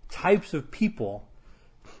many types of people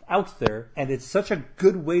out there, and it's such a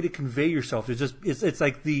good way to convey yourself. It's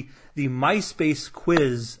like the MySpace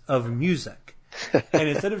quiz of music. And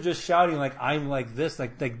instead of just shouting I'm like this,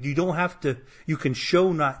 you don't have to. You can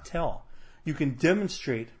show, not tell. You can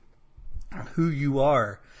demonstrate who you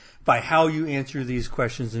are by how you answer these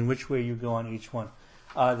questions and which way you go on each one.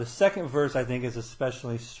 The second verse, I think, is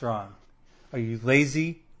especially strong. Are you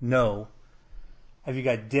lazy? No. Have you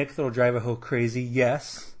got dick that'll drive a hoe crazy?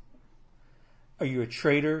 Yes. Are you a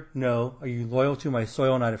traitor? No. Are you loyal to my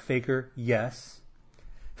soil, not a faker? Yes.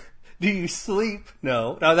 Do you sleep?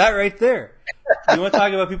 No. Now that right there. You want to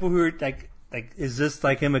talk about people who are is this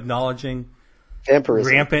like him acknowledging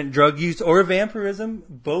vampirism, rampant drug use, or vampirism?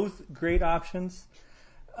 Both great options.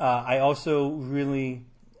 I also really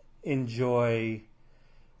enjoy,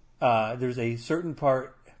 there's a certain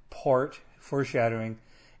part foreshadowing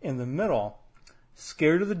in the middle.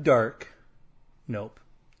 Scared of the dark, Nope.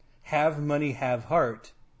 Have money, have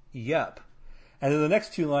heart. Yep. And then the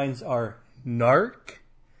next two lines are narc.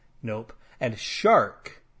 Nope. And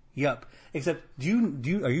shark. Yep. Except,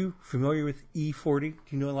 are you familiar with E40? Do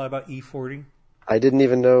you know a lot about E40? I didn't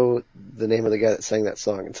even know the name of the guy that sang that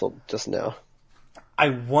song until just now. I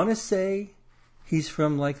want to say he's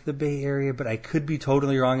from like the Bay Area, but I could be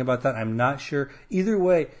totally wrong about that. I'm not sure. Either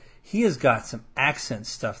way, he has got some accent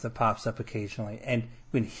stuff that pops up occasionally. And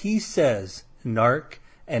when he says narc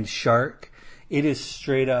and shark, it is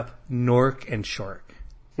straight up Nork and shark.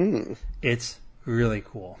 It's really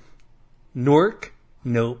cool. Nork,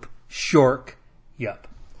 nope. Shark, yup.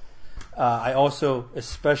 I also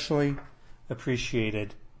especially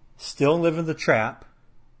appreciated Still Living the Trap,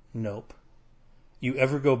 nope. You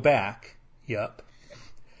Ever Go Back, yup.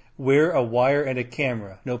 Wear a Wire and a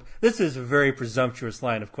Camera, nope. This is a very presumptuous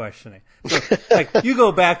line of questioning. So, like, you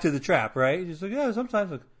go back to the trap, right? You're just like, yeah,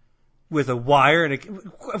 sometimes like, with a wire and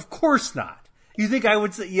a... Of course not. You think I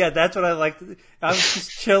would say, yeah, that's what I like to do. I'm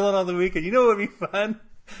just chilling on the weekend. You know what would be fun?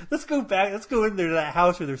 Let's go back. Let's go in there to that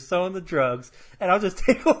house where they're selling the drugs, and I'll just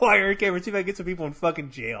take a wire and camera and see if I can get some people in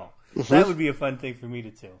fucking jail. Mm-hmm. That would be a fun thing for me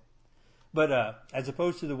to do. But as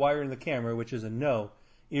opposed to the wire and the camera, which is a no,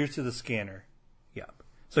 ears to the scanner. Yep.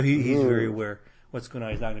 So he's very aware what's going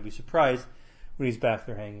on. He's not going to be surprised when he's back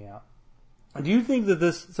there hanging out. Do you think that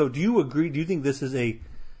this... So do you agree? Do you think this is a...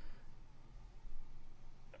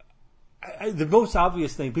 the most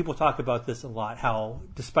obvious thing, people talk about this a lot, how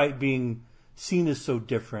despite being seen as so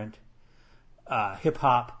different,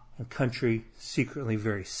 hip-hop and country secretly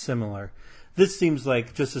very similar. This seems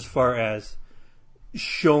like, just as far as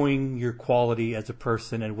showing your quality as a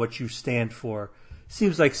person and what you stand for,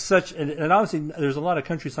 seems like such, and obviously there's a lot of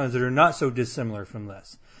country songs that are not so dissimilar from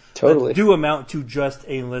this. Totally. But do amount to just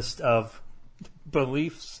a list of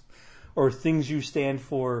beliefs or things you stand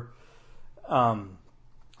for.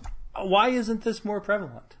 Why isn't this more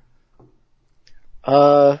prevalent?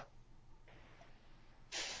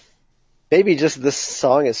 Maybe just this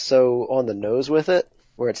song is so on the nose with it,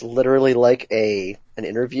 where it's literally like an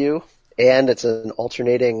interview, and it's an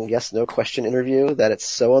alternating yes/no question interview, that it's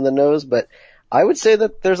so on the nose. But I would say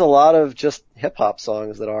that there's a lot of just hip-hop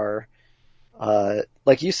songs that are,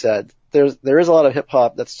 like you said, there is a lot of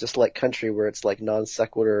hip-hop that's just like country, where it's like non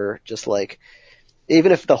sequitur, just like,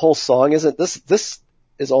 even if the whole song isn't, this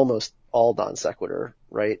is almost all non sequitur,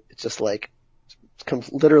 right? It's just like,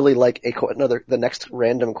 literally like the next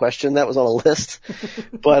random question that was on a list.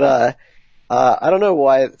 But I don't know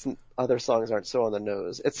why other songs aren't so on the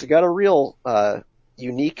nose. It's got a real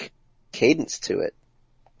unique cadence to it,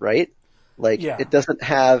 right? Like, yeah. It doesn't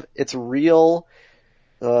have, it's real,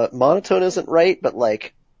 monotone isn't right, but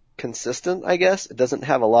like consistent, I guess. It doesn't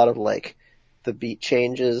have a lot of like the beat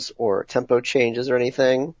changes or tempo changes or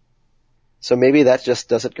anything. So maybe that just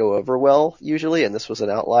doesn't go over well usually, and this was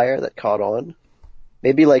an outlier that caught on.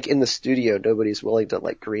 Maybe like in the studio, nobody's willing to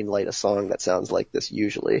like green light a song that sounds like this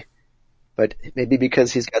usually. But maybe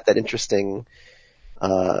because he's got that interesting,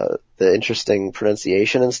 the interesting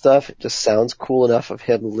pronunciation and stuff, it just sounds cool enough of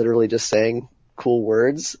him literally just saying cool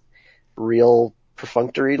words, real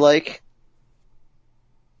perfunctory like.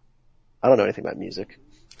 I don't know anything about music.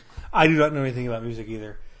 I do not know anything about music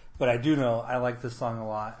either, but I do know I like this song a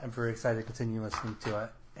lot. I'm very excited to continue listening to it,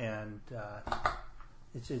 and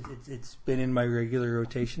it's been in my regular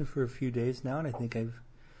rotation for a few days now, and I think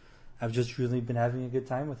I've just really been having a good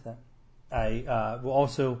time with it. I will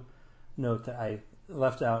also note that I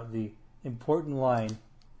left out the important line.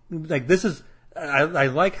 Like, this is, I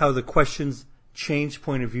like how the questions change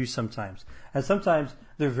point of view sometimes, and sometimes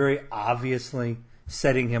they're very obviously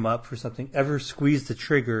setting him up for something. Ever squeeze the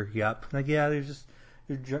trigger? Yup. Like, yeah,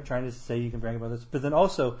 they're trying to say you can brag about this. But then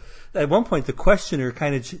also, at one point, the questioner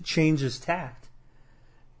kind of changes tact.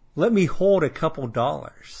 Let me hold a couple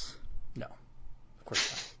dollars. No, of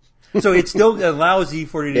course not. So it still allows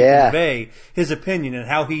E40 to convey his opinion and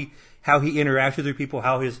how he interacts with other people,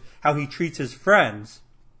 how he treats his friends,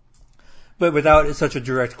 but without such a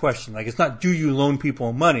direct question. Like, it's not, do you loan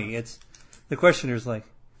people money? It's, the questioner's like,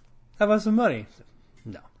 how about some money?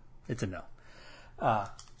 No. It's a no.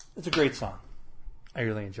 It's a great song. I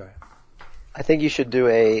really enjoy it. I think you should do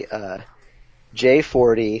a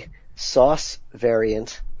J40 sauce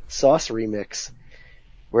variant, sauce remix,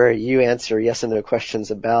 where you answer yes and no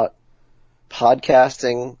questions about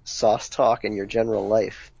podcasting, sauce talk, and your general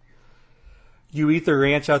life. You eat the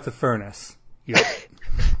ranch out the furnace. Yep.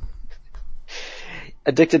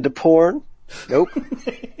 Addicted to porn? Nope.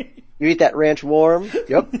 You eat that ranch warm?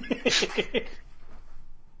 Yep.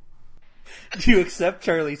 Do you accept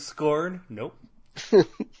Charlie's scorn? Nope.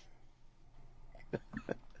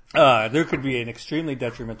 There could be an extremely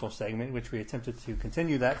detrimental segment, which we attempted to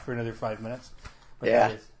continue that for another 5 minutes. But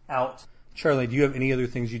that is out. Charlie, do you have any other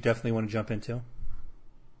things you definitely want to jump into?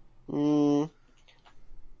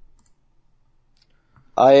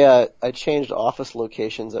 I changed office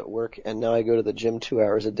locations at work, and now I go to the gym 2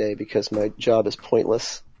 hours a day because my job is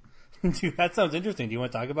pointless. Dude, that sounds interesting. Do you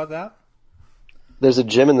want to talk about that? There's a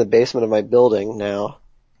gym in the basement of my building now,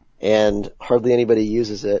 and hardly anybody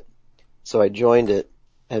uses it. So I joined it,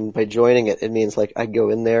 and by joining it, it means like I go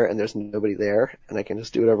in there and there's nobody there, and I can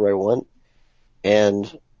just do whatever I want.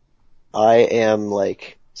 And I am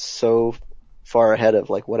like so far ahead of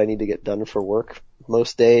like what I need to get done for work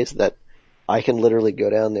most days that I can literally go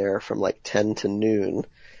down there from like 10 to noon,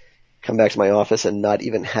 come back to my office and not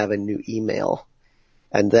even have a new email.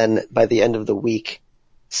 And then by the end of the week,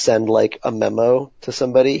 send like a memo to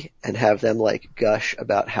somebody and have them like gush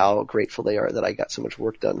about how grateful they are that I got so much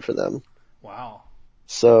work done for them. Wow.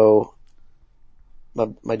 So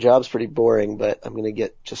my job's pretty boring, but I'm going to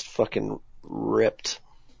get just fucking ripped.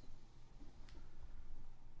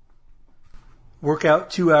 Work out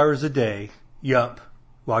 2 hours a day. Yup.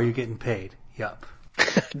 While you're getting paid. Yup.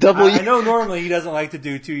 I know normally he doesn't like to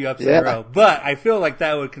do 2 yups in a row, but I feel like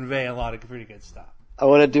that would convey a lot of pretty good stuff. I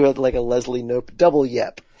want to do it like a Leslie Knope double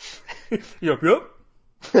yep. Yup.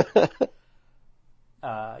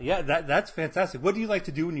 Yeah, that's fantastic. What do you like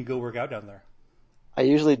to do when you go work out down there? I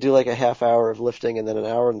usually do like a half hour of lifting and then an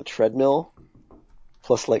hour on the treadmill,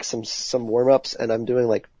 plus like some warm-ups, and I'm doing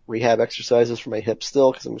like rehab exercises for my hips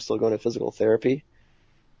still because I'm still going to physical therapy.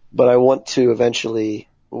 But I want to eventually,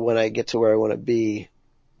 when I get to where I want to be,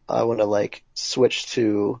 I want to like switch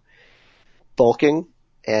to bulking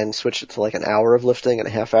and switch it to like an hour of lifting and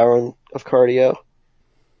a half hour of cardio.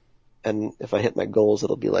 And if I hit my goals,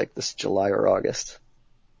 it'll be like this July or August.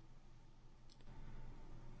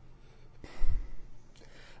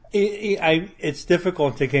 It's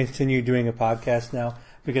difficult to continue doing a podcast now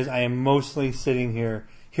because I am mostly sitting here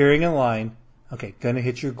hearing a line. Okay, gonna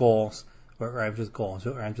hit your goals. Or I'm just goals.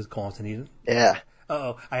 Yeah.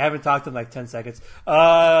 Uh-oh. I haven't talked in like 10 seconds.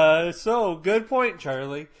 So good point,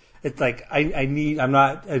 Charlie. It's like I'm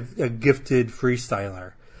not a gifted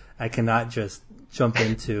freestyler. I cannot just jump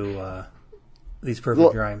into these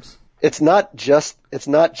perfect rhymes. It's not just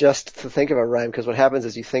to think of a rhyme, because what happens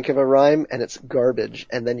is you think of a rhyme and it's garbage,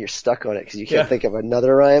 and then you're stuck on it because you can't think of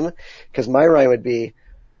another rhyme. Because my rhyme would be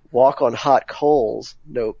walk on hot coals.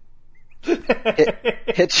 Nope.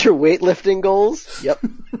 Hit your weightlifting goals. Yep.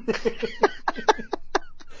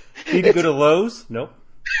 Need to go to Lowe's? Nope.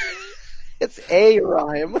 It's a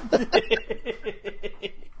rhyme.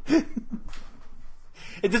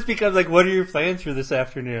 It just becomes like, what are your plans for this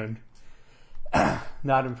afternoon?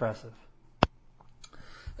 Not impressive.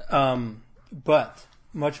 But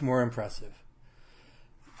much more impressive.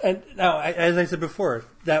 And now, as I said before,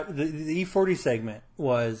 that the E40 segment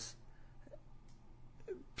was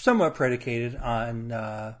somewhat predicated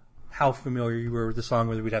on how familiar you were with the song,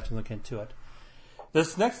 whether we'd have to look into it.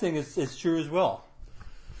 This next thing is true as well.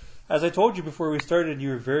 As I told you before we started, you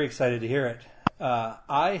were very excited to hear it.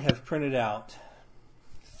 I have printed out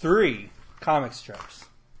 3 comic strips.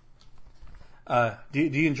 Do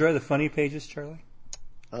you enjoy the funny pages, Charlie?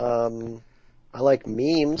 I like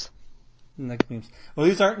memes. Like memes. Well,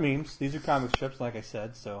 these aren't memes. These are comic strips, like I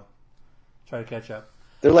said, so try to catch up.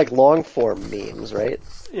 They're like long form memes, right?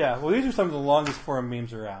 Yeah, well, these are some of the longest form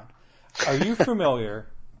memes around. Are you familiar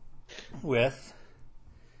with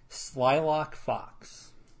Slylock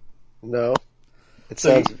Fox? No. It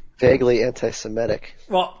sounds vaguely anti-Semitic.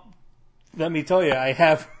 Well, let me tell you, I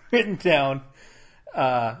have written down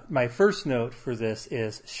my first note for this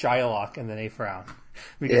is Shylock and then a frown.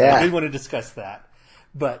 Because I did want to discuss that.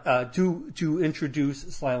 But to introduce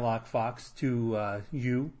Slylock Fox to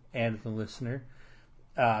you and the listener,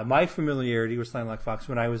 my familiarity with Slylock Fox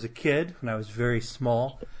when I was a kid, when I was very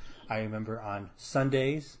small, I remember on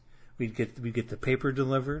Sundays we'd get the paper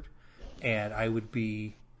delivered, and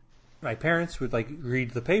my parents would like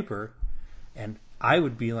read the paper, and I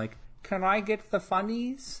would be like, "Can I get the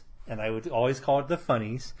funnies?" And I would always call it the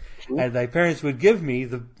funnies, and my parents would give me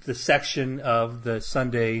the section of the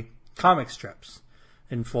Sunday comic strips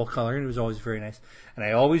in full color, and it was always very nice. And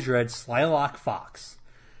I always read Slylock Fox.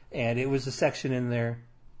 And it was a section in there,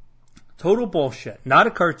 total bullshit, not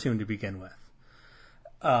a cartoon to begin with.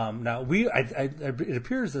 Now it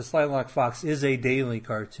appears that Slylock Fox is a daily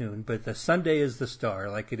cartoon, but the Sunday is the star,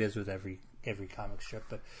 like it is with every comic strip,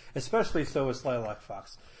 but especially so with Slylock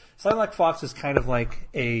Fox. Slylock Fox is kind of like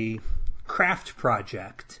a craft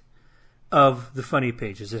project of the funny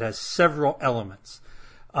pages. It has several elements,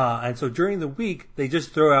 and so during the week they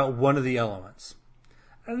just throw out one of the elements.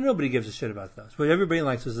 And nobody gives a shit about those. What everybody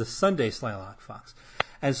likes is the Sunday Slylock Fox.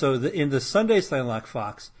 And so in the Sunday Slylock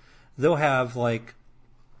Fox, they'll have like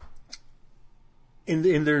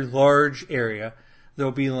in their large area,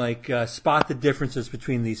 there'll be like spot the differences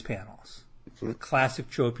between these panels. The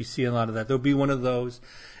classic trope, you see a lot of that. There'll be one of those,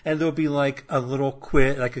 and there'll be like a little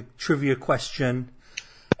quiz, like a trivia question,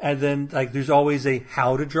 and then like there's always a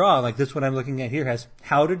how to draw. Like this one I'm looking at here has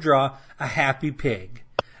how to draw a happy pig,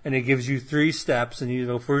 and it gives you 3 steps, and you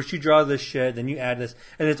go first you draw this shit, then you add this,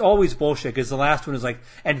 and it's always bullshit because the last one is like,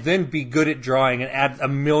 and then be good at drawing and add a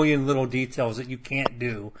million little details that you can't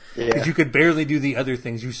do because you could barely do the other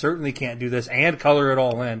things. You certainly can't do this and color it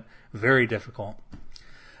all in. Very difficult.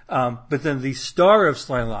 But then the star of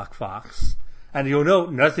Slylock Fox, and you'll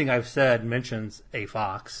note nothing I've said mentions a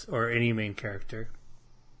fox or any main character.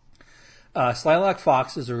 Slylock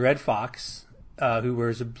Fox is a red fox who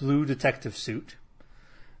wears a blue detective suit,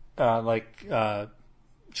 like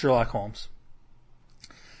Sherlock Holmes.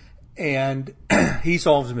 And he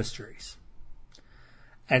solves mysteries.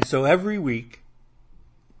 And so every week,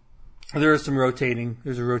 there's a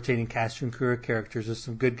rotating cast and crew of characters. There's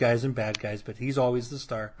some good guys and bad guys, but he's always the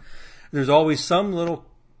star. There's always some little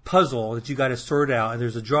puzzle that you got to sort out, and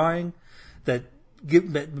there's a drawing that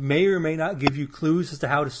may or may not give you clues as to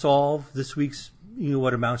how to solve this week's,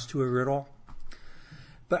 what amounts to a riddle.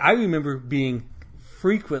 But I remember being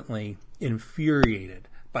frequently infuriated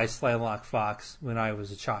by Slylock Fox when I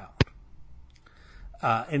was a child,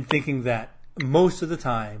 and thinking that most of the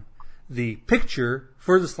time the picture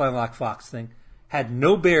for the Slylock Fox thing had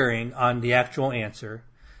no bearing on the actual answer,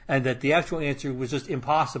 and that the actual answer was just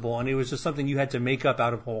impossible, and it was just something you had to make up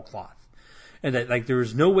out of whole cloth, and that like there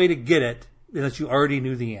was no way to get it unless you already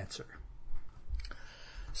knew the answer.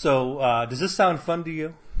 So, does this sound fun to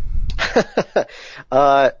you?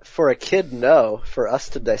 For a kid, no. For us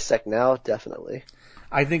to dissect now, definitely.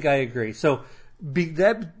 I think I agree. So,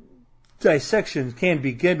 that dissection can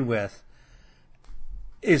begin with,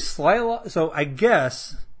 is Slylock, so I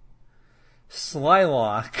guess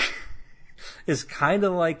Slylock is kind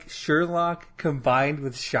of like Sherlock combined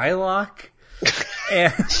with Shylock.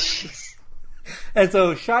 And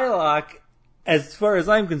so Shylock, as far as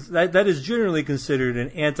I'm concerned, that is generally considered an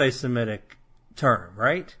anti-Semitic term,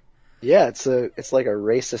 right? Yeah, it's like a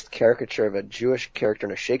racist caricature of a Jewish character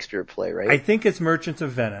in a Shakespeare play, right? I think it's Merchant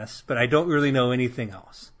of Venice, but I don't really know anything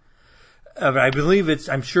else. But I believe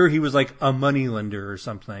I'm sure he was like a moneylender or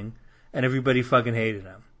something, and everybody fucking hated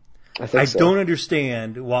him. I don't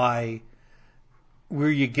understand where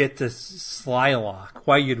you get this Slylock,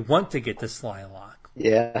 why you'd want to get this Slylock.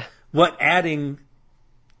 Yeah.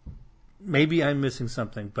 Maybe I'm missing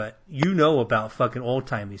something, but about fucking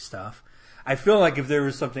old-timey stuff. I feel like if there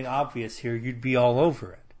was something obvious here, you'd be all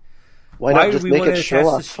over it. Why not just make it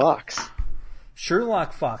Sherlock Fox?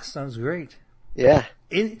 Sherlock Fox sounds great. Yeah.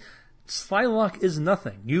 Slylock is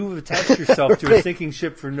nothing. You've attached yourself to a sinking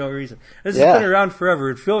ship for no reason. This has been around forever.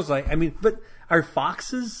 It feels like, but are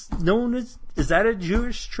foxes known as, is that a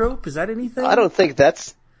Jewish trope? Is that anything? I think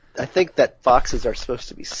that foxes are supposed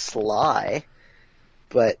to be sly,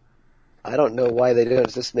 but I don't know why they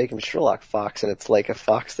don't just make him Sherlock Fox, and it's like a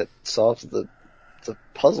fox that solves the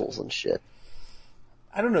puzzles and shit.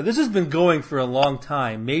 I don't know. This has been going for a long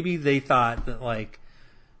time. Maybe they thought that like,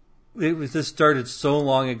 this started so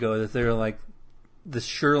long ago that they're like, the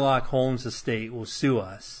Sherlock Holmes estate will sue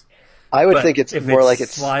us. I would think it's more like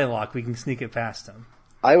it's Slylock, we can sneak it past him.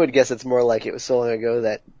 I would guess it's more like it was so long ago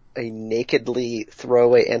that a nakedly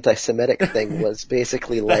throwaway anti-Semitic thing was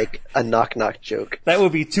basically like a knock-knock joke. That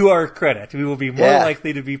would be to our credit. We will be more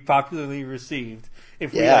likely to be popularly received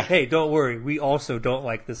if we're like, hey, don't worry, we also don't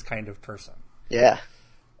like this kind of person. Yeah.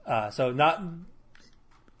 I'm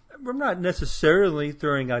not necessarily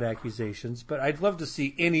throwing out accusations, but I'd love to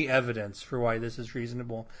see any evidence for why this is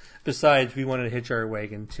reasonable. Besides, we wanted to hitch our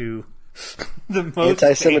wagon to the most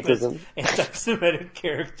famous anti-Semitic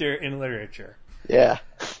character in literature. Yeah.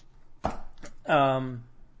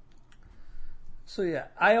 So yeah,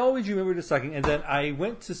 I always remember the sucking, and then I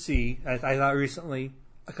went to see. I thought recently,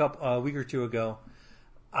 a week or two ago,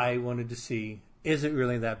 I wanted to see, is it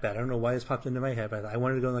really that bad? I don't know why this popped into my head, but I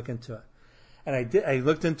wanted to go look into it. And I did. I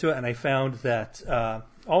looked into it, and I found that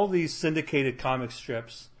all these syndicated comic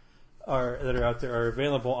strips that are out there are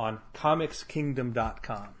available on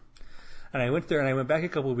ComicsKingdom.com. And I went there, and I went back a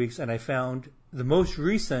couple of weeks, and I found the most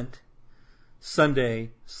recent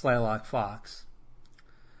Sunday Slylock Fox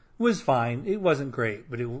was fine. It wasn't great,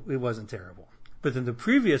 but it wasn't terrible. But then the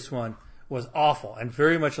previous one was awful and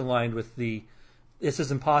very much aligned with this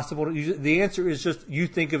is impossible. The answer is just, you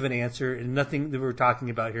think of an answer and nothing that we're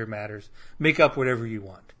talking about here matters. Make up whatever you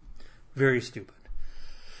want. Very stupid.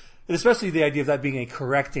 And especially the idea of that being a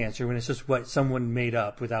correct answer when it's just what someone made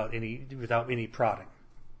up without any prodding.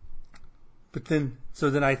 But then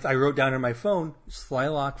I wrote down on my phone,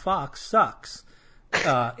 Slylock Fox sucks,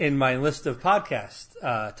 in my list of podcast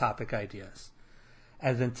topic ideas.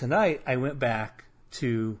 And then tonight I went back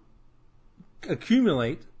to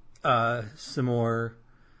accumulate some more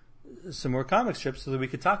comic strips so that we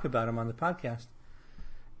could talk about them on the podcast.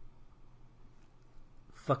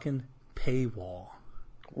 Fucking paywall.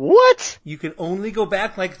 What? You can only go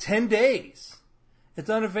back like 10 days. It's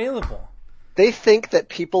unavailable. They think that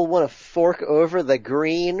people want to fork over the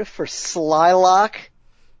green for Slylock?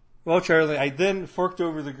 Well, Charlie, I then forked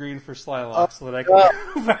over the green for Slylock so that I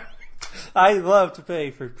could... I love to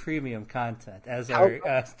pay for premium content. I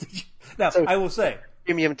will say...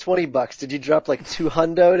 Premium $20. Did you drop like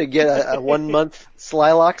 $200 to get a 1 month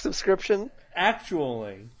Slylock subscription?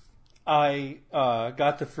 Actually, I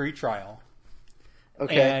got the free trial.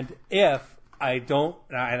 Okay. And if I don't,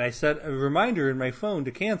 and I set a reminder in my phone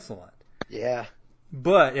to cancel it. Yeah.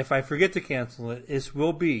 But if I forget to cancel it, it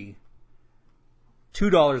will be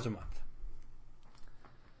 $2 a month.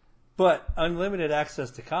 But unlimited access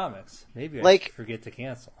to comics, maybe I should forget to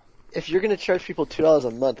cancel. If you're going to charge people $2 a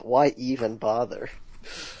month, why even bother?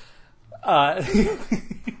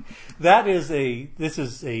 This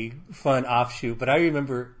is a fun offshoot, but I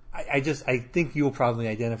remember, I think you'll probably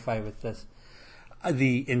identify with this.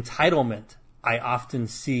 The entitlement I often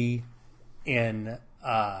see in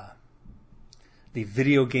the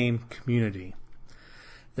video game community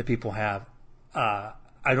that people have. I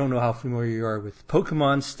don't know how familiar you are with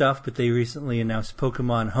Pokemon stuff, but they recently announced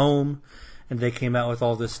Pokemon Home, and they came out with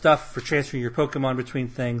all this stuff for transferring your Pokemon between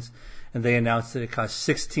things, and they announced that it costs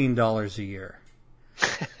 $16 a year.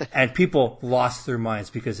 And people lost their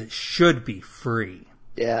minds because it should be free.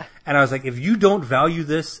 Yeah. And I was like, if you don't value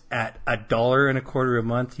this at $1.25 a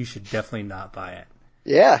month, you should definitely not buy it.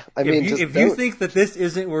 Yeah. I mean, if you think that this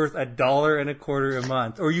isn't worth $1.25 a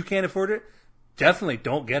month, or you can't afford it, definitely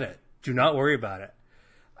don't get it. Do not worry about it.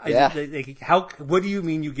 Yeah. What do you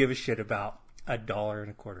mean you give a shit about $1.25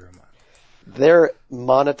 a month? They're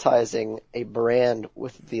monetizing a brand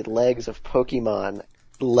with the legs of Pokemon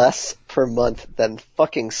less per month than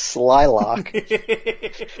fucking Slylock.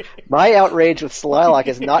 My outrage with Slylock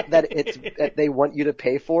is not that they want you to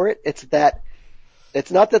pay for it. It's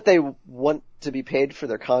not that they want to be paid for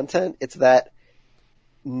their content. It's that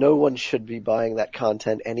no one should be buying that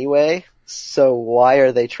content anyway. So why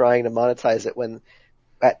are they trying to monetize it when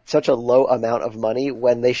at such a low amount of money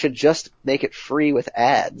when they should just make it free with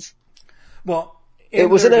ads? Well, it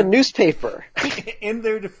was in a newspaper. In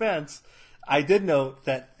their defense, I did note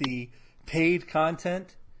that the paid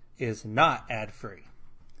content is not ad-free.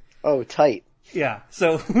 Oh, tight. Yeah.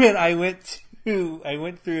 So when I went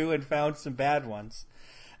through and found some bad ones,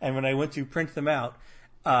 and when I went to print them out,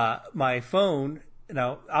 my phone.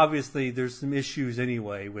 Now, obviously, there's some issues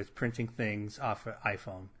anyway with printing things off an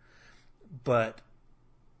iPhone, but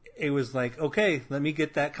it was like, okay, let me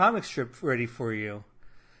get that comic strip ready for you.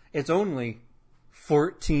 It's only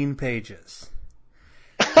 14 pages.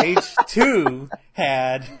 Page 2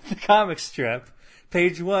 had the comic strip.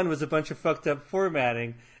 Page 1 was a bunch of fucked up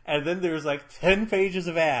formatting. And then there was like 10 pages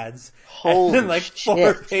of ads. Holy and then like 4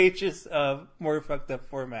 shit. pages of more fucked up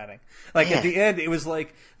formatting. Like Man. At the end, it was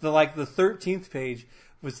like the 13th page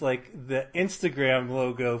was like the Instagram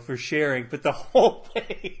logo for sharing, but the whole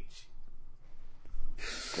page.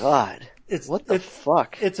 God. What the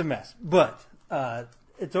fuck? It's a mess. But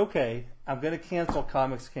it's okay. I'm going to cancel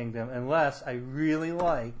Comics Kingdom unless I really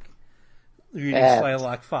like reading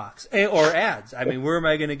Slylock Fox. Or ads. I mean, where am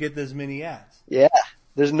I going to get this many ads? Yeah.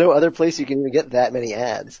 There's no other place you can even get that many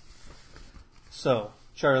ads. So,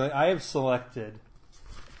 Charlie, I have selected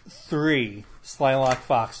 3 Slylock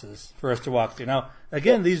Foxes for us to walk through. Now,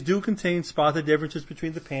 again, these do contain spot the differences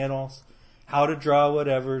between the panels, how to draw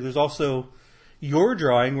whatever. There's also your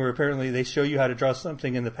drawing where apparently they show you how to draw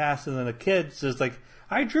something in the past and then a kid says like,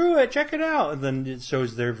 I drew it, check it out. And then it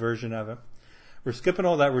shows their version of it. We're skipping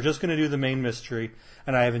all that. We're just going to do the main mystery.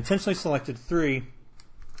 And I have intentionally selected 3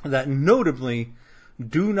 that notably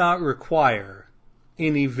do not require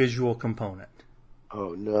any visual component.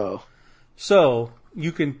 Oh no. So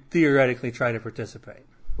you can theoretically try to participate.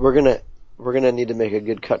 We're gonna need to make a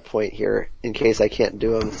good cut point here in case I can't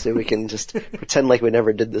do them, so we can just pretend like we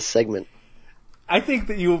never did this segment. I think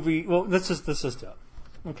that you will be. Well, let's just do it.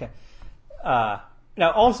 Okay. Now,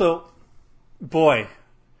 also, boy,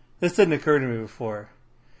 this didn't occur to me before.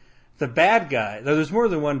 The bad guy. Though there's more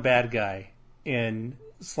than one bad guy in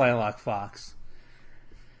Slylock Fox.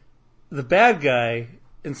 The bad guy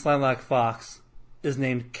in Slylock Fox is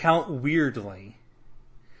named Count Weirdly.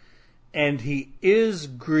 And he is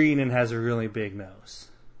green and has a really big nose.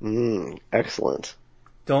 Excellent.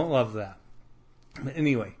 Don't love that. But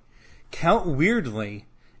anyway, Count Weirdly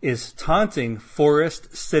is taunting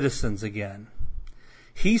forest citizens again.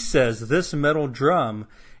 He says this metal drum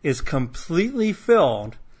is completely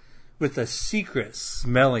filled with a secret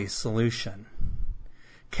smelly solution.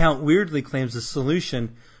 Count Weirdly claims the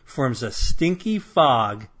solution forms a stinky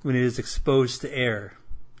fog when it is exposed to air.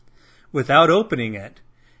 Without opening it,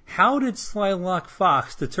 how did Slylock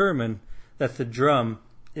Fox determine that the drum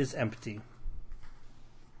is empty?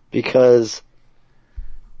 Because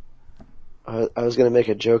I was going to make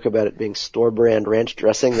a joke about it being store brand ranch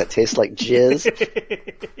dressing that tastes like jizz.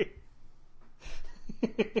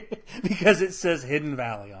 Because it says Hidden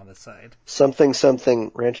Valley on the side.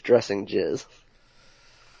 Something ranch dressing jizz.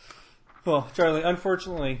 Well, Charlie,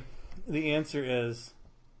 unfortunately, the answer is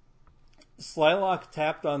Slylock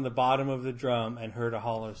tapped on the bottom of the drum and heard a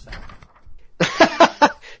hollow sound.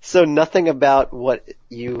 So nothing about what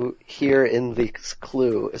you hear in the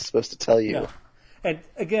clue is supposed to tell you. No. And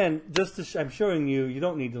again, I'm showing you, you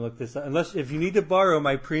don't need to look this up. Unless, if you need to borrow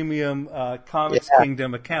my premium Comics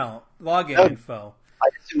Kingdom account, login info. I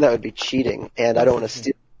assume that would be cheating, and I don't want to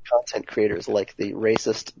steal content creators like the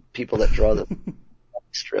racist people that draw the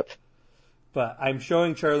strip. But I'm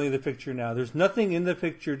showing Charlie the picture now. There's nothing in the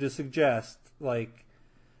picture to suggest, I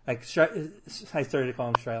started to call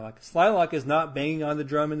him Shylock. Slylock is not banging on the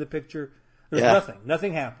drum in the picture. There's nothing.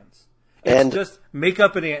 Nothing happens. It's just make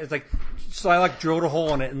up an answer. It's like Slylock drilled a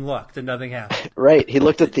hole in it and looked, and nothing happened. Right. He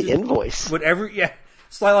looked at the invoice.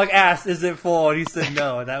 Slylock asked, "Is it full?" And he said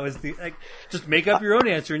no. And that was just make up your own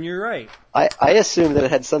answer, and you're right. I assumed that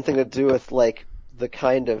it had something to do with the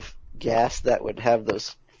kind of gas that would have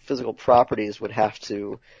those physical properties would have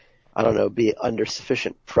to, I don't know, be under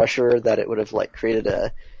sufficient pressure that it would have created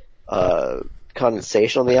a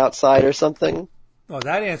condensation on the outside or something. Well,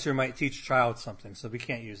 that answer might teach a child something, so we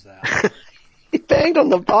can't use that. He banged on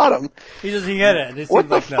the bottom. He hit it. It what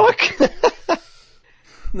the fuck? No.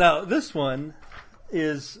 Now, this one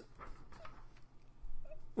is...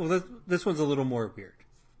 Well, this one's a little more weird.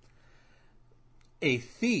 A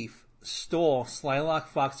thief stole Slylock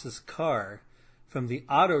Fox's car from the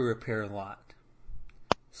auto repair lot.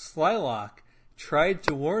 Slylock tried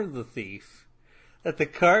to warn the thief that the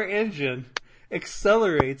car engine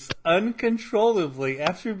accelerates uncontrollably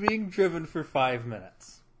after being driven for 5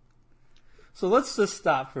 minutes. So let's just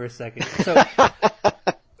stop for a second. So,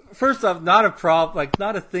 first off, not a problem,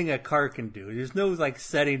 not a thing a car can do. There's no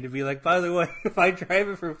setting to be by the way, if I drive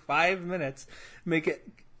it for 5 minutes, make it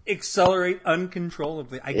accelerate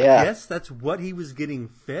uncontrollably. I guess that's what he was getting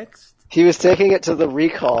fixed. He was taking it to the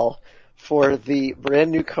recall for the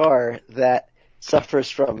brand new car that suffers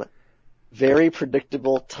from very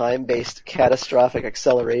predictable time-based catastrophic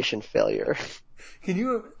acceleration failure.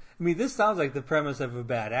 This sounds like the premise of a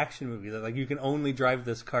bad action movie, that you can only drive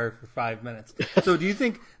this car for 5 minutes. So do you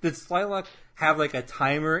think that Slylock have a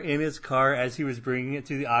timer in his car as he was bringing it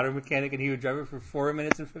to the auto mechanic, and he would drive it for 4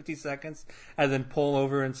 minutes and 50 seconds and then pull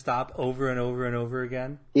over and stop over and over and over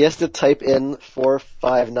again? He has to type in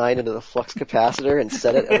 459 into the flux capacitor and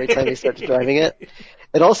set it every time he starts driving it.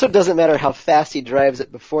 It also doesn't matter how fast he drives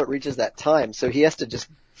it before it reaches that time, so he has to just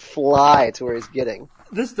fly to where he's getting.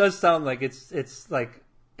 This does sound like it's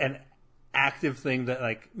an active thing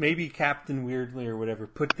that maybe Captain Weirdly or whatever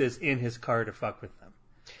put this in his car to fuck with them.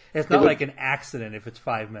 It's not like an accident if it's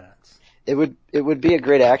 5 minutes. It would be a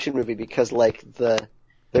great action movie because there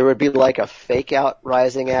would be a fake out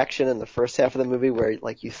rising action in the first half of the movie where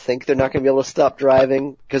you think they're not going to be able to stop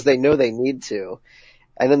driving because they know they need to.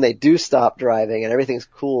 And then they do stop driving and everything's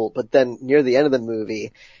cool. But then near the end of the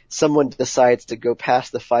movie, someone decides to go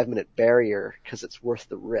past the 5-minute barrier because it's worth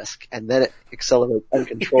the risk. And then it accelerates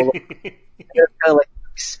uncontrollably. It's kind of like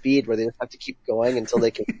speed where they just have to keep going until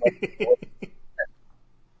they can.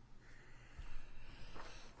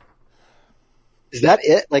 Is that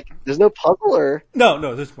it? There's no puzzle or?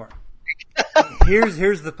 No, there's more.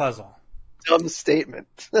 Here's the puzzle. Dumb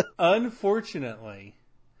statement. Unfortunately,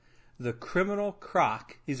 the criminal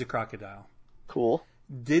Croc, he's a crocodile. Cool.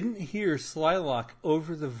 Didn't hear Slylock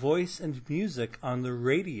over the voice and music on the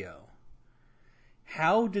radio.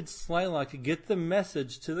 How did Slylock get the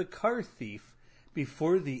message to the car thief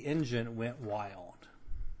before the engine went wild?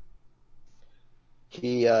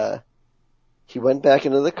 He went back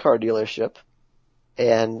into the car dealership,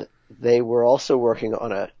 and they were also working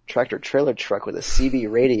on a tractor-trailer truck with a CB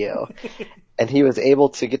radio, and he was able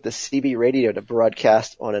to get the CB radio to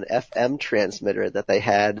broadcast on an FM transmitter that they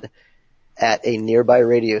had at a nearby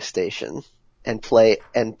radio station. and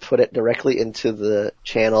put it directly into the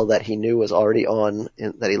channel that he knew was already on,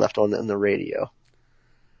 that he left on in the radio.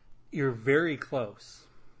 You're very close.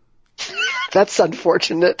 That's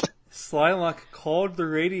unfortunate. Slylock called the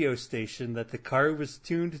radio station that the car was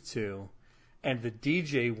tuned to, and the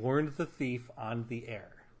DJ warned the thief on the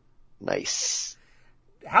air. Nice.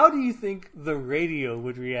 How do you think the radio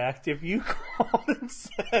would react if you called and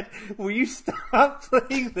said, will you stop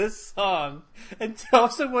playing this song and tell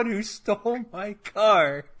someone who stole my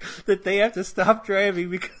car that they have to stop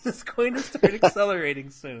driving because it's going to start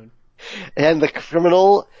accelerating soon? And the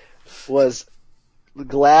criminal was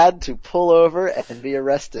glad to pull over and be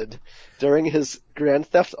arrested during his Grand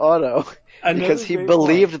Theft Auto because he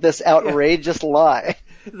believed this outrageous lie.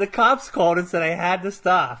 The cops called and said I had to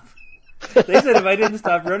stop. They said if I didn't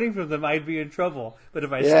stop running from them, I'd be in trouble. But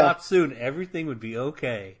if I stopped soon, everything would be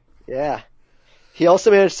okay. Yeah. He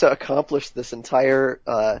also managed to accomplish this entire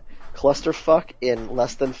clusterfuck in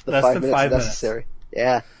less than the 5 minutes necessary.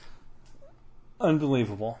 Yeah.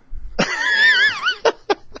 Unbelievable.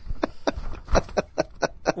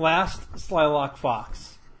 Last Slylock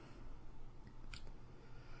Fox.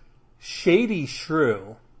 Shady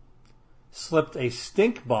Shrew slipped a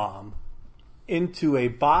stink bomb into a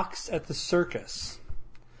box at the circus.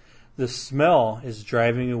 The smell is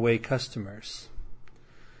driving away customers.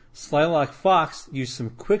 Slylock Fox used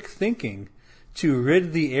some quick thinking to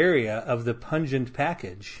rid the area of the pungent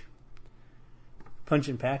package.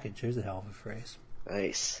 Pungent package, here's a hell of a phrase.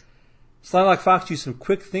 Nice. Slylock Fox used some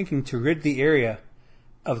quick thinking to rid the area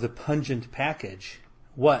of the pungent package.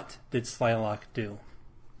 What did Slylock do?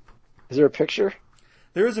 Is there a picture?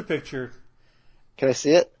 There is a picture. Can I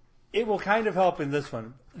see it? It will kind of help in this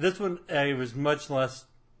one. This one was much less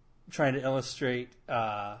trying to illustrate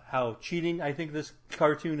how cheating I think this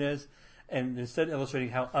cartoon is, and instead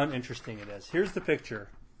illustrating how uninteresting it is. Here's the picture.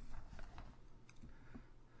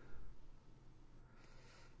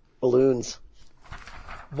 Balloons.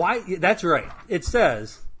 Why? That's right. It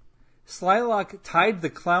says, Slylock tied the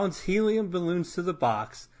clown's helium balloons to the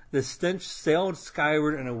box. The stench sailed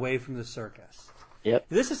skyward and away from the circus. Yep.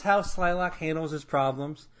 This is how Slylock handles his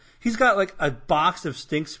problems. He's got like a box of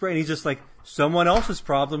stink spray, and he's just like, someone else's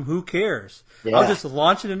problem, who cares? Yeah. I'll just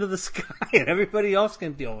launch it into the sky, and everybody else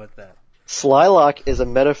can deal with that. Slylock is a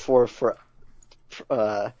metaphor for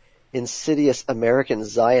insidious American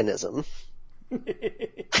Zionism.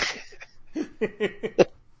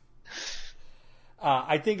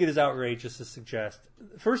 I think it is outrageous to suggest.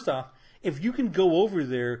 First off, if you can go over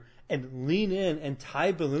there and lean in and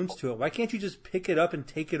tie balloons to it, why can't you just pick it up and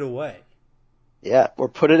take it away? Yeah, or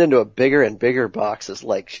put it into a bigger and bigger boxes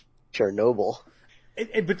like Chernobyl.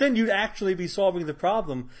 But then you'd actually be solving the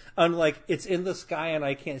problem. Unlike, it's in the sky and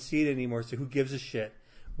I can't see it anymore, so who gives a shit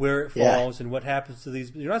where it falls and what happens to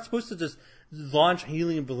these. You're not supposed to just launch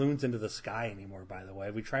helium balloons into the sky anymore, by the way.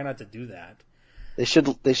 We try not to do that. They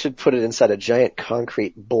should put it inside a giant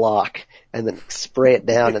concrete block and then spray it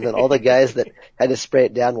down, and then all the guys that had to spray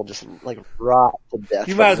it down will just like rot to death.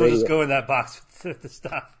 You might as well just go in that box with the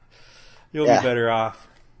stuff. You'll be better off.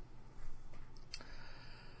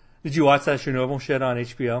 Did you watch that Chernobyl shit on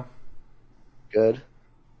HBO? Good.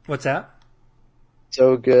 What's that?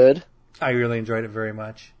 So good. I really enjoyed it very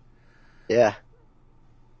much. Yeah.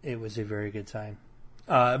 It was a very good time.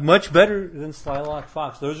 Much better than Slylock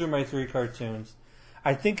Fox. Those are my 3 cartoons.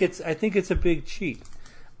 I think it's a big cheat.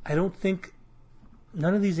 I don't think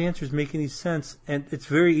none of these answers make any sense, and it's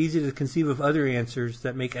very easy to conceive of other answers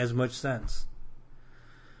that make as much sense.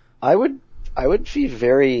 I would be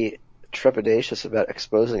very trepidatious about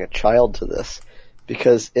exposing a child to this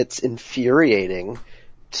because it's infuriating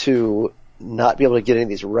to not be able to get any of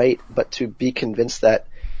these right, but to be convinced that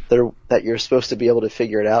you're supposed to be able to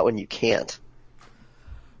figure it out when you can't.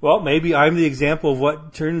 Well, maybe I'm the example of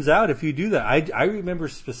what turns out if you do that. I remember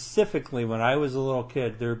specifically when I was a little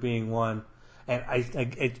kid there being one, and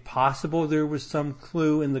it's possible there was some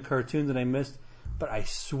clue in the cartoon that I missed, but I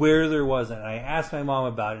swear there wasn't. And I asked my mom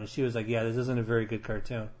about it, and she was like, yeah, this isn't a very good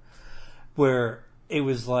cartoon. Where it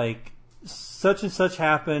was like, such and such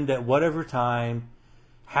happened at whatever time.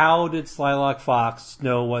 How did Slylock Fox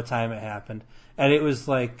know what time it happened? And it was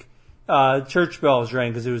like, church bells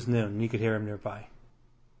rang because it was noon, and you could hear him nearby.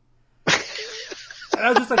 And I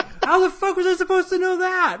was just like, how the fuck was I supposed to know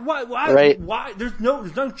that? Why? Right. Why? There's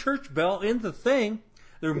no church bell in the thing.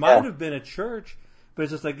 There might have been a church, but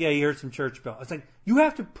it's just like, yeah, you heard some church bell. It's like, you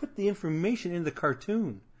have to put the information in the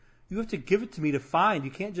cartoon. You have to give it to me to find. You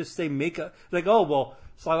can't just say like, oh, well,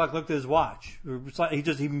 Slylock looked at his watch.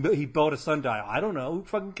 He built a sundial. I don't know. Who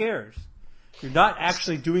fucking cares? You're not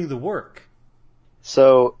actually doing the work.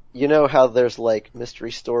 So, you know how there's like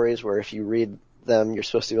mystery stories where if you read them, you're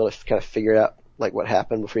supposed to be able to kind of figure out like what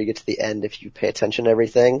happened before you get to the end if you pay attention to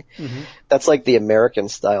everything? Mm-hmm. That's like the American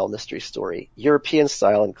style mystery story. European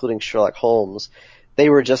style, including Sherlock Holmes, they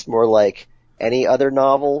were just more like any other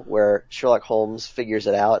novel where Sherlock Holmes figures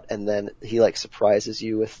it out and then he like surprises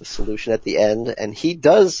you with the solution at the end. And he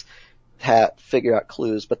does figure out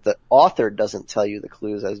clues, but the author doesn't tell you the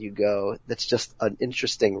clues as you go. That's just an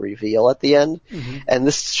interesting reveal at the end. Mm-hmm. And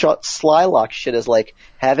this Slylock shit is like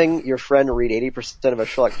having your friend read 80% of a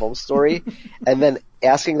Sherlock Holmes story and then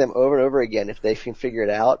asking them over and over again if they can figure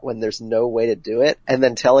it out when there's no way to do it, and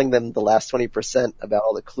then telling them the last 20% about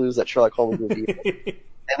all the clues that Sherlock Holmes revealed.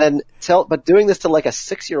 And then but doing this to like a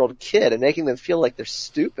 6-year-old kid and making them feel like they're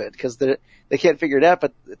stupid because they can't figure it out,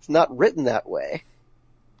 but it's not written that way.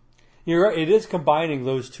 You're right. It is combining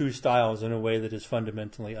those two styles in a way that is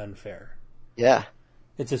fundamentally unfair. Yeah.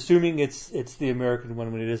 It's assuming it's the American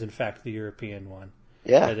one when it is in fact the European one.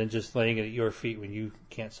 Yeah. And then just laying it at your feet when you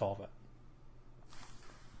can't solve it.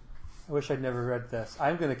 I wish I'd never read this.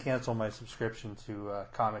 I'm going to cancel my subscription to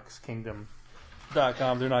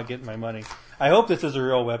ComicsKingdom.com. They're not getting my money. I hope this is a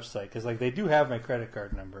real website because like they do have my credit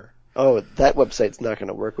card number. Oh, that website's not going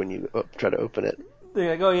to work when you try to open it. They're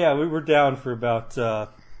like, oh yeah, we were down for about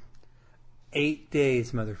 8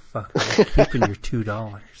 days, motherfucker. Keeping your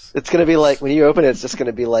 $2. It's going to be like, when you open it, it's just going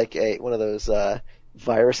to be like one of those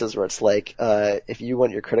viruses where it's like, if you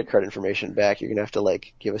want your credit card information back, you're going to have to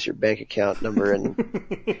like give us your bank account number and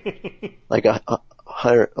like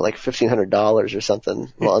 $1,500 or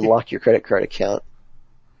something will unlock your credit card account.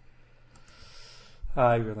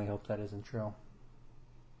 I really hope that isn't true.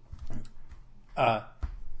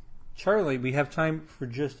 Charlie, we have time for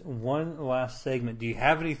just one last segment. Do you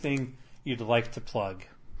have anything you'd like to plug?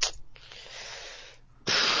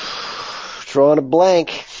 Drawing a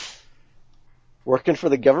blank. Working for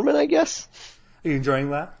the government, I guess? Are you enjoying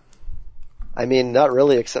that? I mean, not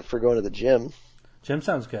really, except for going to the gym. Gym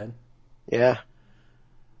sounds good. Yeah.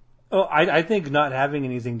 Oh, I think not having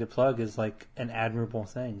anything to plug is like an admirable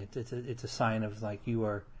thing. It's a sign of like you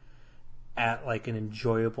are at like an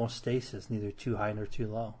enjoyable stasis, neither too high nor too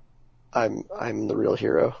low. I'm the real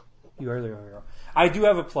hero. You are the real hero. I do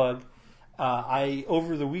have a plug.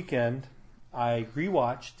 Over the weekend I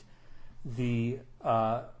rewatched the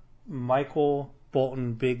Michael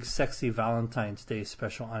Bolton Big Sexy Valentine's Day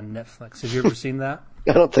special on Netflix. Have you ever seen that?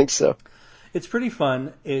 I don't think so. It's pretty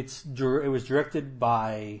fun. It was directed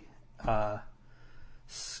by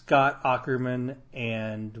Scott Aukerman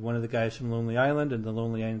and one of the guys from Lonely Island, and the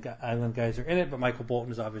Lonely Island guys are in it, but Michael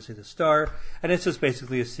Bolton is obviously the star. And it's just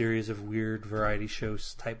basically a series of weird variety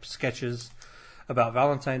shows type sketches about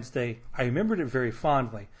Valentine's Day. I remembered it very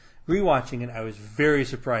fondly. Rewatching it, I was very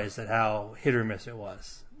surprised at how hit or miss it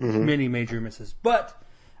was. Mm-hmm. Many major misses. But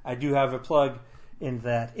I do have a plug in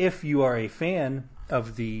that if you are a fan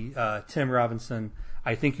of the Tim Robinson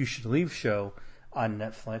I Think You Should Leave show on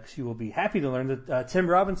Netflix, you will be happy to learn that Tim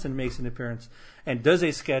Robinson makes an appearance and does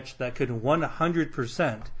a sketch that could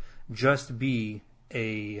 100% just be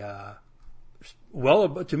a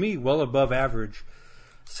well above average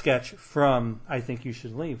sketch from I Think You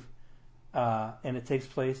Should Leave. And it takes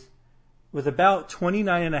place with about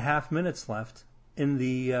 29 and a half minutes left in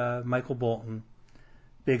the Michael Bolton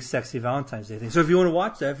Big Sexy Valentine's Day thing. So if you want to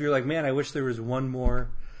watch that, if you're like, man, I wish there was one more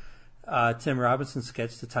Tim Robinson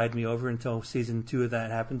sketch to tide me over until season 2 of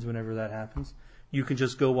that happens, whenever that happens, you can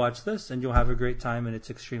just go watch this and you'll have a great time, and it's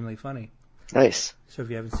extremely funny. Nice. So if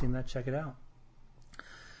you haven't seen that, check it out.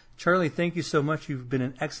 Charlie, thank you so much. You've been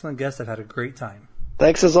an excellent guest. I've had a great time.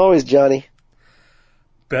 Thanks as always, Johnny.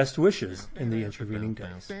 Best wishes in the intervening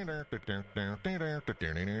days.